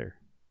better player.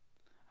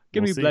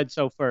 Give We'll me see.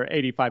 Bledsoe for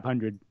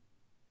 8,500.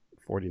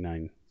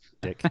 49,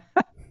 dick.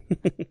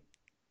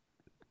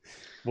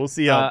 We'll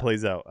see how Uh, it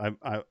plays out.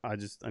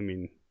 I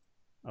mean,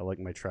 I like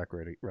my track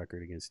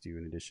record against you.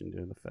 In addition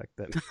to the fact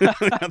that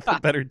I got the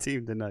better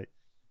team tonight.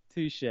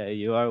 Touche.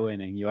 You are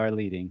winning. You are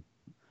leading.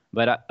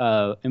 But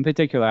in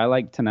particular, I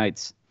like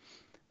tonight's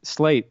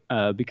slate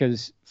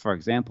because, for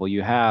example,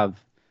 you have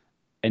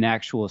an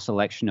actual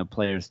selection of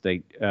players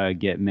that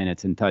get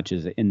minutes and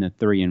touches in the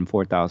 $3,000 and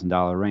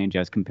 $4,000 range,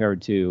 as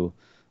compared to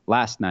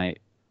last night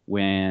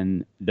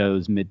when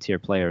those mid-tier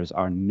players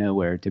are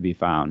nowhere to be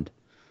found.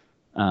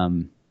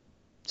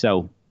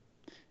 So,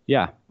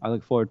 yeah, I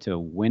look forward to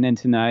winning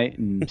tonight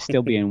and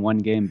still being one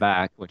game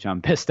back, which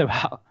I'm pissed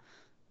about.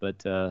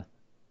 But And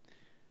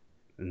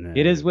then,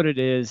 it is what it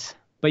is.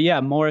 But yeah,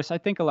 Morris, I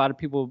think a lot of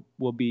people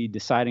will be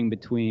deciding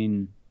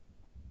between,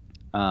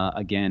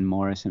 again,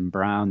 Morris and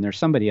Brown. There's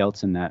somebody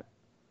else in that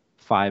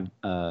five.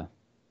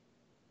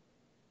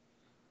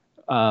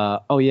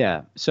 Oh,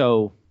 yeah.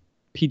 So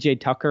PJ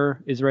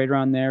Tucker is right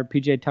around there.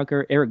 PJ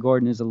Tucker, Eric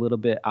Gordon is a little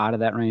bit out of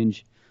that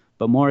range,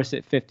 but Morris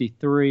at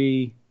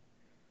 53.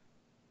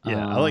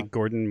 Yeah, I like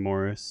Gordon,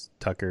 Morris,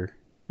 Tucker.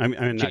 I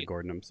mean not Jay-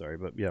 Gordon. I'm sorry,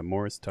 but yeah,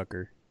 Morris,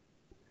 Tucker.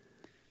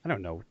 I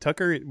don't know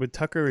Tucker and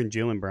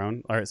Jaylen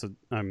Brown. All right, so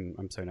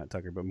I'm sorry, not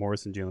Tucker, but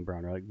Morris and Jaylen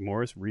Brown are like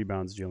Morris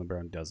rebounds, Jaylen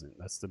Brown doesn't.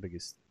 That's the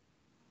biggest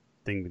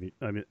thing.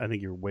 I mean, I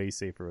think you're way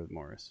safer with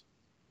Morris,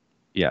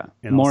 Yeah.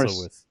 and Morris.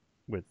 also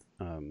with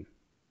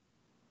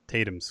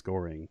Tatum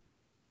scoring.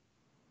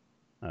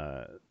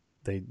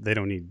 They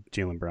don't need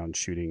Jaylen Brown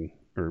shooting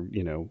or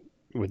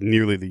with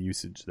nearly the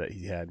usage that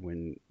he had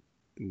when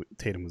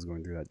Tatum was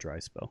going through that dry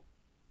spell.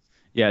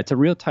 Yeah, it's a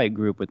real tight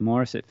group with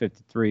Morris at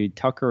 53,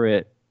 Tucker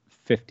at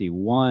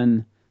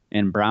 51,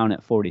 and Brown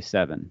at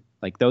 47.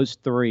 Like those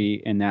three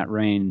in that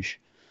range,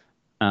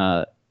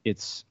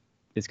 it's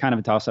kind of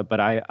a toss-up, but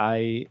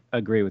I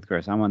agree with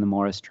Chris. I'm on the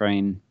Morris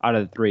train. Out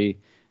of the three,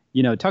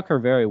 Tucker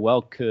very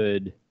well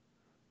could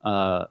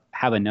have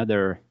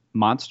another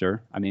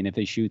monster. I mean, if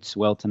he shoots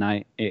well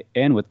tonight,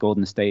 and with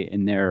Golden State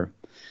and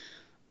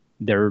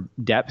their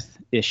depth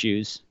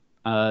issues,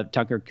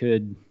 Tucker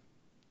could,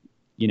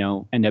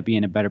 end up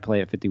being a better play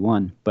at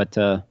 51. But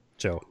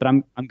Joe, but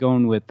I'm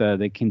going with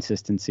the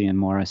consistency in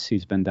Morris,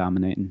 who's been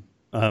dominating.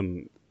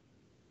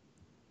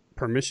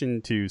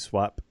 Permission to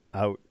swap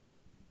out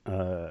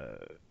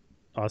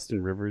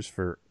Austin Rivers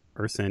for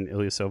Ersan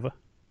Ilyasova?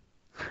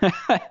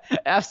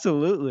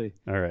 Absolutely.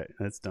 All right,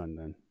 that's done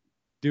then.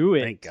 Do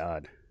it. Thank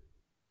God.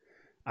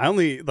 I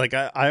only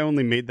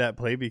made that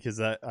play because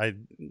I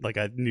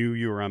knew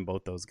you were on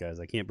both those guys.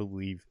 I can't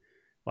believe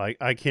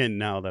I can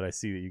now that I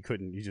see that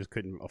you just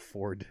couldn't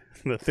afford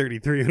the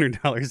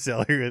 $3,300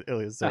 salary with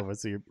Ilyasova,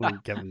 so you're playing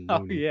Kevin Oh,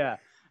 Looney.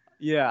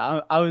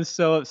 yeah. I was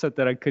so upset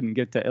that I couldn't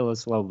get to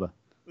Ilyasova.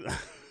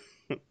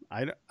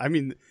 I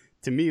mean,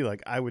 to me,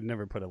 like, I would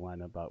never put a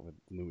lineup out with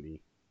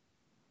Looney.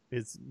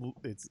 It's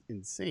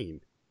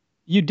insane.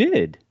 You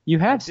did. You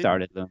I have didn't.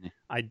 started them.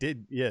 I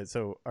did. Yeah.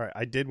 So all right,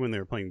 I did when they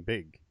were playing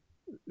big,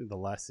 the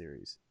last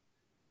series.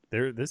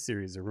 This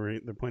series they're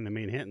playing the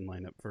Manhattan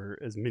lineup for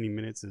as many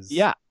minutes as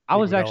Yeah, I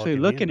was Iguodala actually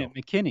can looking at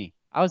handle. McKinney.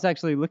 I was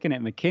actually looking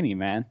at McKinney,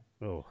 man.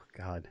 Oh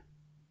God.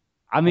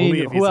 I mean, Only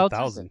if who he's a else is it?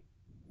 thousand.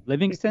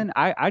 Livingston?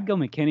 I'd go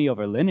McKinney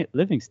over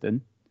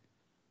Livingston.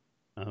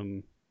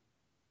 Um,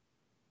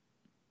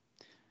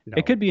 It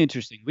no, could be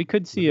interesting. We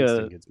could see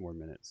Livingston a. gets more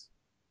minutes.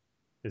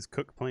 Is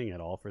Cook playing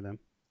at all for them?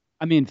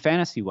 I mean,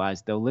 fantasy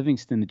wise, though,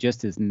 Livingston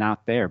just is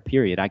not there.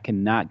 Period. I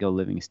cannot go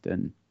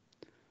Livingston.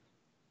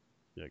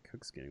 Yeah,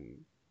 Cook's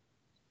getting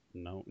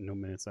no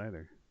minutes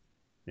either.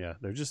 Yeah,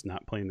 they're just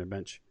not playing their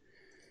bench.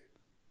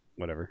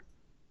 Whatever.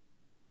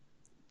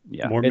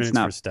 Yeah, More it's minutes for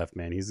not. Steph,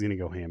 man. He's gonna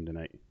go ham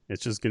tonight.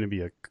 It's just gonna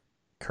be a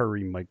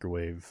Curry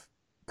microwave,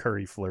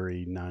 Curry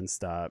flurry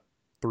nonstop,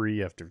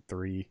 three after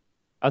three.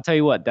 I'll tell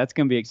you what, that's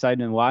going to be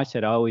exciting to watch.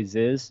 It always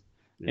is.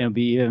 Yeah, It'll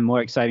be even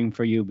more exciting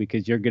for you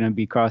because you're going to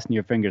be crossing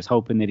your fingers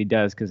hoping that he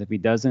does. Because if he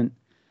doesn't,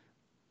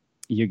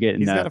 you're getting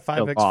he's got a the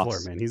 5x floor,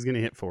 loss. man. He's gonna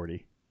hit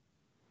 40,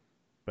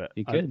 but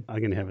He could.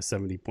 I'm gonna have a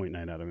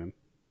 70.9 out of him.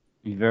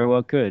 He very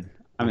well could.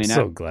 I I'm mean,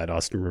 so glad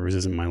Austin Rivers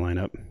is in my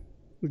lineup.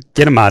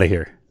 Get him out of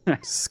here,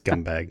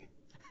 scumbag.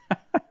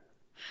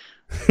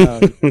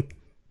 uh,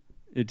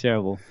 you're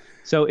terrible.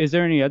 So, is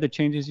there any other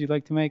changes you'd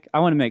like to make? I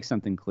want to make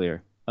something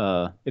clear.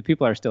 If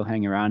people are still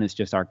hanging around, it's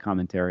just our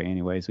commentary,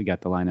 anyways. We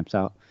got the lineups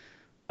out.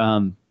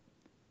 Um,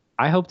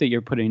 I hope that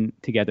you're putting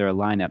together a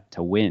lineup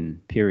to win,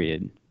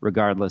 period,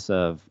 regardless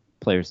of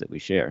players that we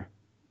share.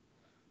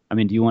 I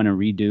mean, do you want to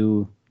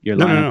redo your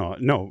No,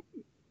 lineup? no.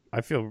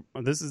 I feel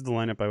this is the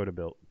lineup I would have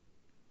built.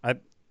 I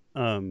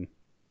um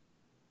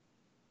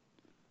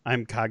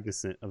I'm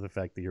cognizant of the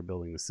fact that you're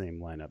building the same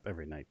lineup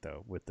every night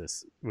though with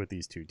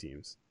these two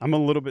teams. I'm a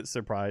little bit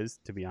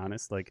surprised to be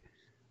honest. Like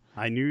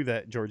I knew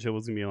that George Hill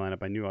was gonna be a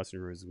lineup. I knew Austin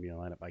Rivers was gonna be a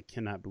lineup. I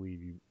cannot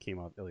believe you came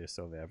off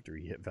Ilyasova after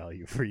he hit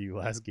value for you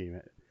last game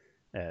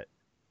at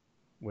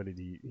what did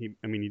he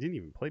I mean he didn't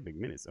even play big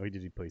minutes. Oh,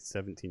 he play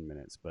 17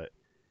 minutes, but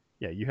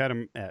yeah, you had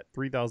him at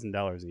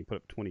 $3,000 and he put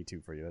up 22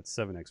 for you. That's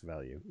 7x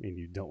value, and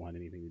you don't want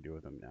anything to do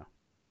with him now,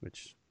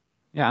 which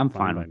Yeah, I'm fine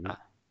fine by with me. that.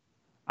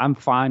 I'm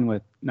fine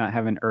with not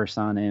having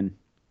Urson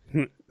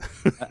in.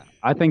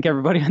 I think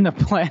everybody on the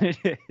planet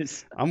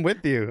is. I'm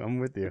with you. I'm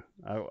with you.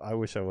 I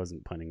wish I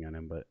wasn't punting on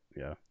him, but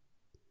yeah,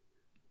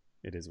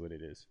 it is what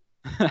it is.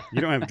 You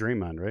don't have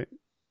Draymond, right?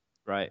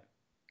 Right.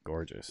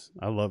 Gorgeous.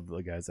 I love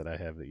the guys that I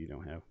have that you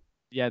don't have,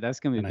 Yeah, that's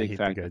gonna be and a I big hate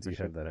the factor guys for you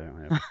sure. have that I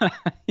don't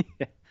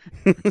Yeah.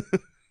 have.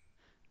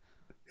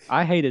 It's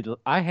gonna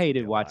I hated be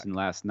a lot. watching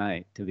last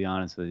night, to be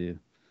honest with you.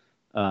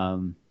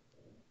 Um,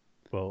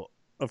 Well,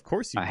 of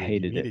course you I did. You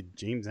hated it. needed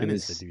James It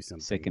Ennis to was do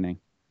something. sickening.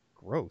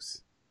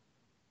 Gross.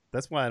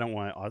 That's why I don't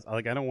want.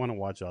 Like I don't want to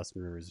watch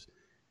Austin Rivers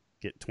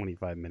get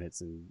 25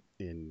 minutes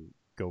and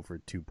go for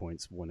 2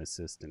 points, 1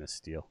 assist, and a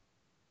steal.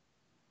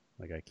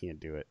 Like I can't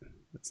do it.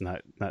 It's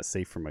not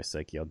safe for my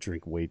psyche. I'll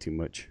drink way too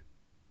much.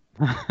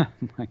 Oh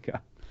my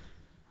God.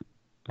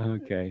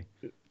 Okay.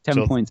 10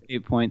 So points,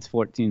 8 points,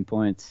 14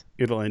 points.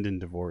 it'll end in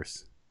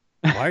divorce.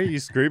 Why are you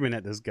screaming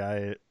at this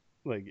guy?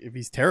 Like if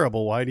he's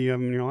terrible, why do you have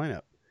him in your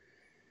lineup?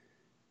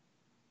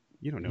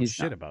 You don't know He's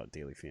shit not. about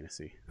daily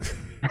fantasy.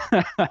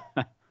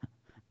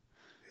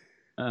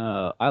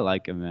 I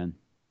like him, man.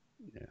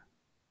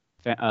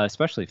 Yeah.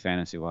 Especially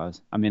fantasy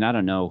wise. I mean, I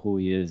don't know who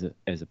he is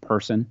as a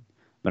person,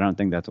 but I don't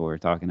think that's what we're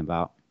talking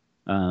about.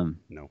 Um,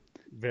 No. I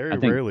Very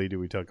think. rarely do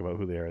we talk about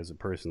who they are as a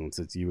person unless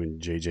it's you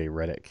and JJ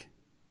Redick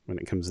when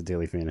it comes to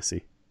daily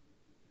fantasy.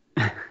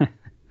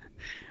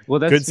 Well,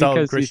 that's Good solid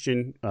because he's.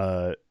 Christian.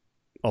 A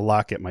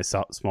lock at my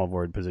small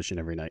forward position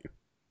every night.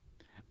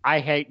 I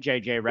hate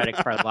JJ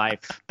Redick for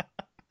life.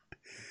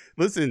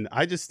 Listen,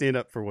 I just stand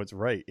up for what's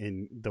right,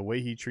 and the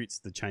way he treats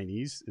the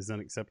Chinese is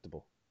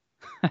unacceptable.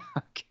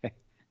 Okay.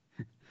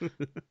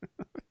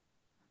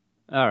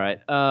 All right.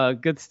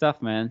 Good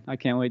stuff, man. I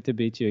can't wait to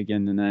beat you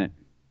again tonight.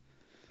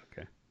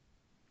 Okay.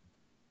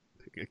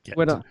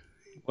 What else?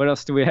 What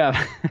else do we have?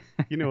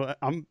 You know what?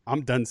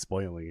 I'm done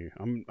spoiling you.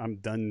 I'm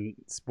done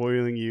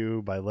spoiling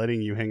you by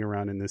letting you hang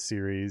around in this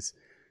series.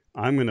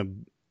 I'm gonna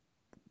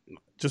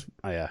just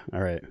yeah. All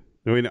right.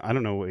 Wait, I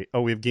don't know. Wait.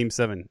 Oh, we have Game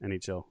 7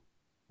 NHL.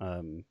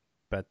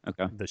 Bet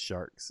Okay. the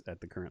Sharks at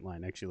the current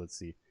line. Actually, let's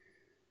see.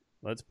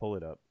 Let's pull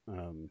it up.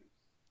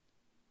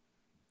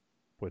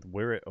 With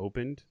where it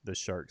opened, the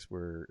Sharks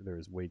there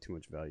was way too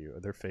much value.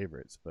 They're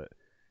favorites, but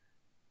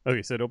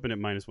okay. So it opened at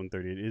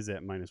 -130. It is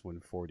at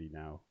 -140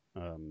 now.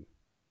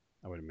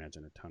 I would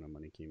imagine a ton of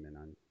money came in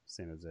on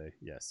San Jose.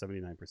 Yeah,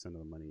 79% of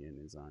the money in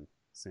is on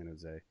San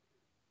Jose.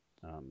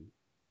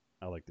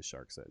 I like the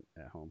Sharks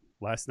at home.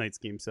 Last night's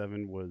Game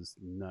 7 was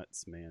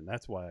nuts, man.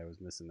 That's why I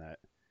was missing that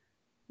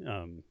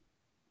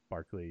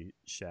Barkley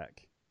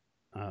Shack.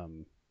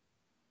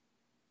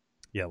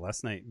 Yeah,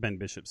 last night Ben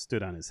Bishop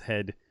stood on his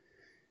head,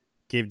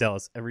 gave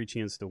Dallas every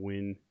chance to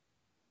win.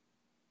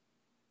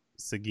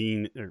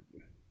 Seguin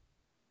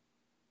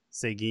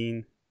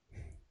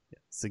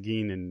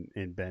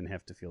and Ben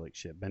have to feel like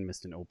shit. Ben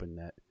missed an open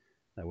net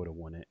that would have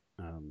won it.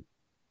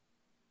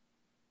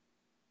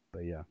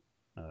 yeah,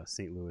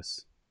 St.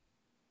 Louis.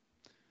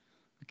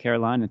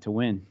 Carolina to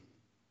win.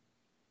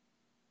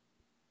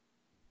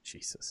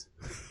 Jesus.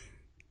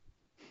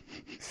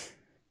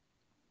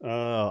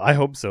 I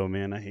hope so,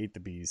 man. I hate the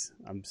bees.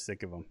 I'm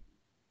sick of them.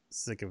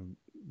 Sick of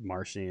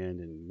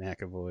Marchand and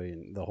McAvoy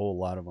and the whole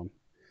lot of them.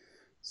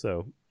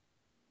 So,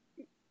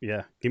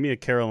 yeah, give me a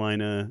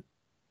Carolina.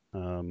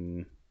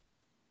 Um,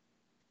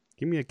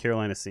 Give me a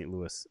Carolina St.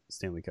 Louis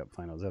Stanley Cup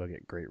Finals. That'll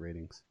get great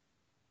ratings.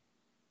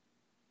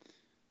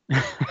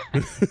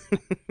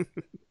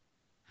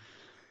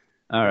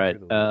 All right.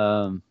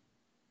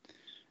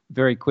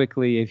 Very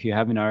quickly, if you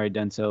haven't already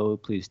done so,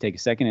 please take a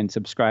second and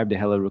subscribe to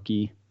Hello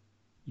Rookie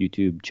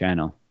YouTube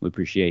channel. We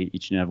appreciate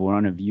each and every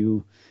one of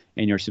you,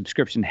 and your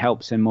subscription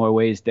helps in more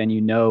ways than you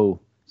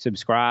know.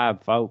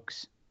 Subscribe,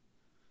 folks.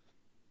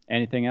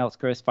 Anything else,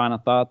 Chris? Final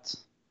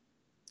thoughts?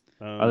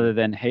 Other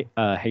than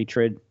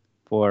hatred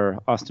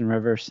for Austin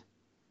Rivers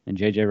and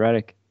JJ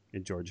Redick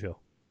and George Hill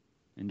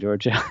in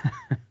Georgia.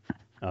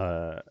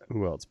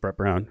 Who else? Brett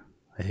Brown.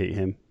 I hate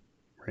him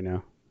right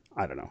now.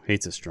 I don't know.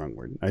 Hate's a strong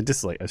word. I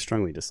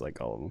strongly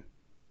dislike all of them.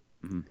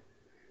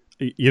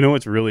 Mm-hmm. You know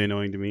what's really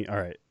annoying to me? All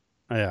right.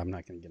 I'm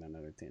not going to get on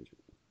another tangent.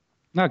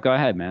 No, go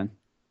ahead, man.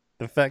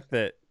 The fact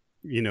that,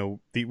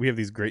 we have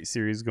these great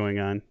series going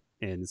on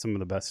and some of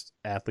the best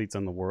athletes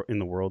in the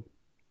world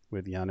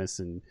with Giannis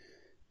and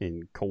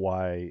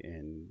Kawhi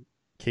and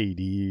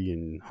KD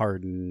and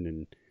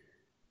Harden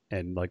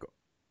and like,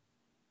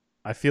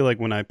 I feel like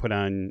when I put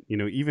on,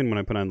 even when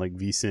I put on like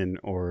VSiN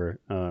or,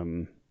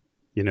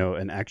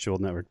 an actual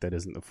network that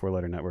isn't the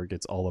 4-letter network,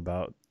 it's all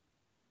about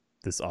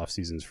this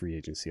offseason's free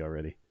agency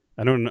already.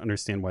 I don't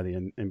understand why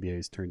the NBA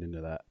has turned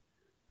into that.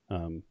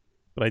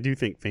 But I do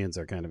think fans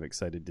are kind of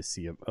excited to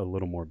see a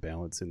little more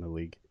balance in the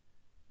league.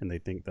 And they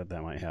think that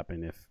might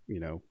happen if,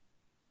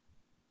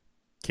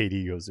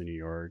 KD goes to New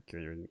York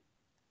or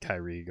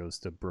Kyrie goes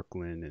to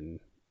Brooklyn and,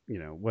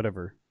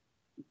 whatever.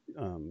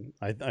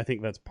 I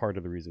think that's part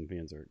of the reason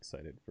fans are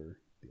excited for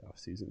the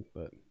offseason.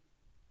 But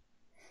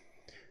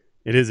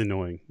it is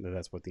annoying that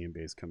that's what the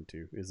NBA has come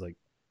to, is like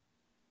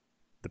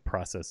the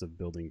process of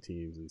building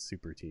teams and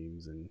super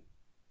teams. And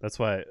that's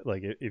why,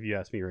 like, if you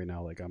ask me right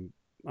now, like,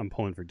 I'm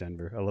pulling for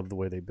Denver. I love the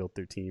way they built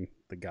their team,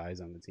 the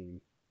guys on the team.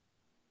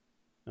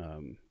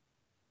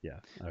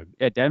 Yeah,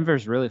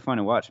 Denver's really fun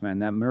to watch, man.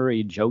 That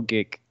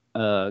Murray-Jokic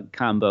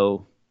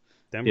combo.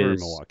 Denver or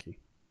Milwaukee.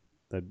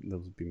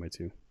 Those would be my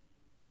two.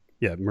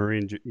 Yeah, Murray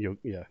and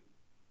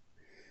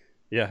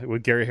yeah,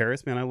 with Gary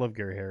Harris, man, I love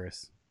Gary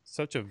Harris.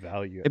 Such a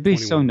value. It'd be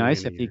so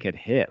nice if he could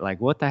hit. Like,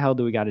 what the hell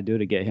do we got to do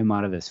to get him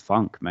out of this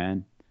funk,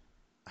 man?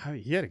 I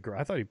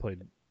thought he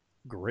played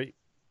great.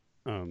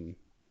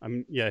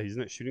 He's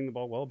not shooting the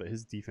ball well, but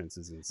his defense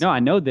is insane. No, I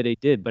know that he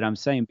did, but I'm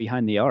saying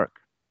behind the arc.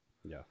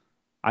 Yeah,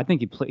 I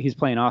think he's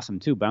playing awesome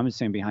too. But I'm just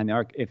saying behind the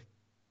arc, if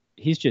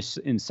he's just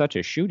in such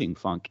a shooting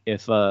funk,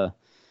 if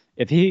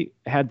he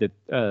had the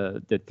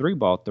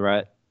 3-ball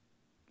threat,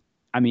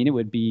 I mean, it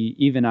would be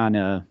even on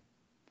a,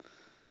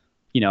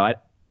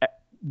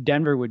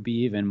 Denver would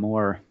be even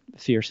more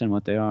fierce than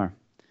what they are.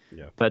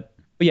 Yeah. But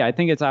yeah, I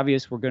think it's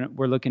obvious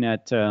we're looking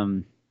at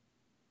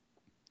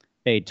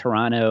a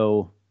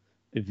Toronto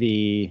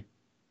v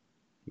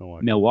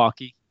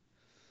Milwaukee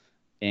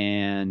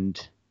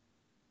and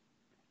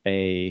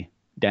a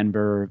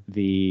Denver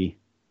v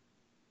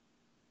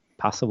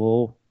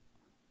possible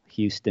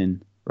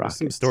Houston Rockets.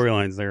 There's some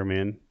storylines there,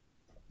 man.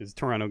 Is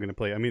Toronto going to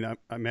play? I mean, I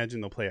imagine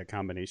they'll play a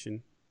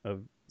combination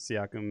of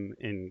Siakam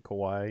and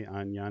Kawhi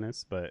on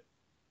Giannis, but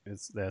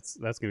that's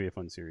going to be a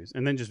fun series.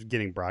 And then just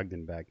getting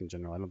Brogdon back in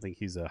general. I don't think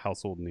he's a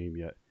household name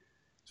yet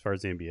as far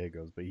as the NBA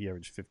goes, but he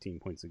averaged 15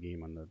 points a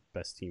game on the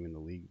best team in the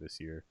league this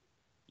year.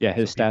 Yeah,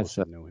 his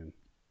stats know him.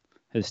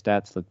 His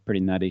stats look pretty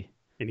nutty,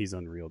 and he's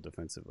unreal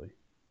defensively.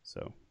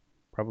 So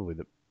probably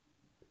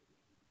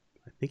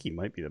I think he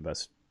might be the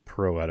best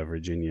pro out of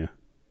Virginia.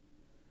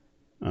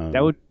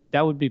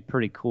 That would be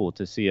pretty cool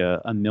to see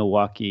a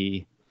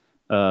Milwaukee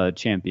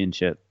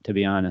championship, to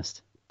be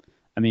honest.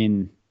 I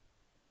mean,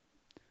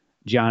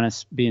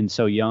 Giannis being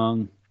so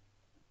young,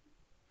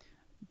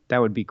 that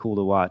would be cool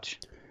to watch.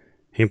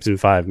 Hampton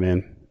 5,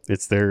 man.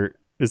 It's the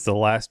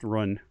last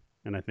run,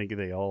 and I think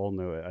they all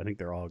know it. I think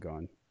they're all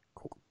gone.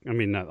 I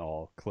mean, not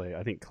all.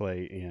 I think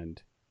Clay and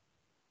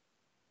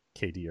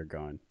KD are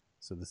gone.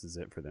 So this is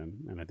it for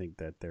them, and I think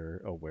that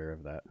they're aware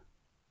of that.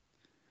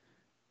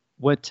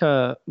 When's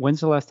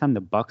the last time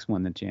the Bucks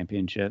won the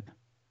championship?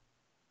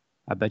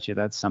 I bet you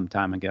that's some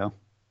time ago.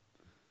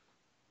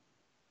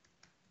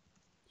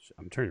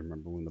 I'm trying to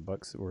remember when the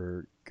Bucks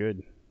were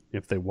good.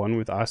 If they won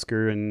with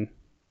Oscar and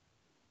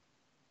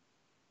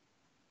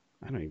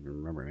I don't even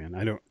remember, man.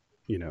 I don't,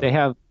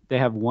 They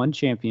have one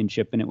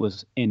championship, and it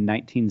was in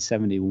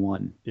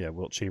 1971. Yeah,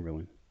 Wilt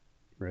Chamberlain,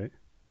 right?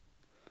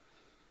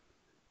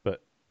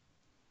 But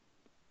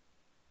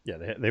yeah,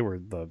 they were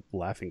the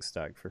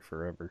laughingstock for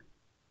forever.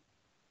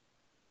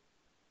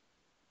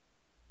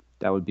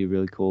 That would be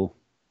really cool.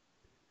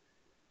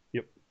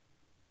 Yep.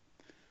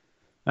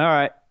 All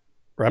right.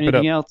 Wrap it up.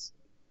 Anything else?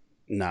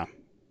 Nah.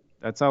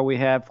 That's all we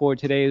have for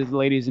today,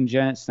 ladies and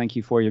gents. Thank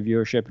you for your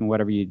viewership, and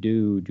whatever you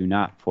do, do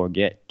not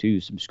forget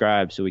to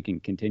subscribe so we can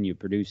continue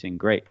producing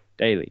great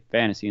daily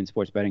fantasy and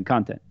sports betting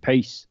content.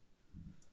 Peace.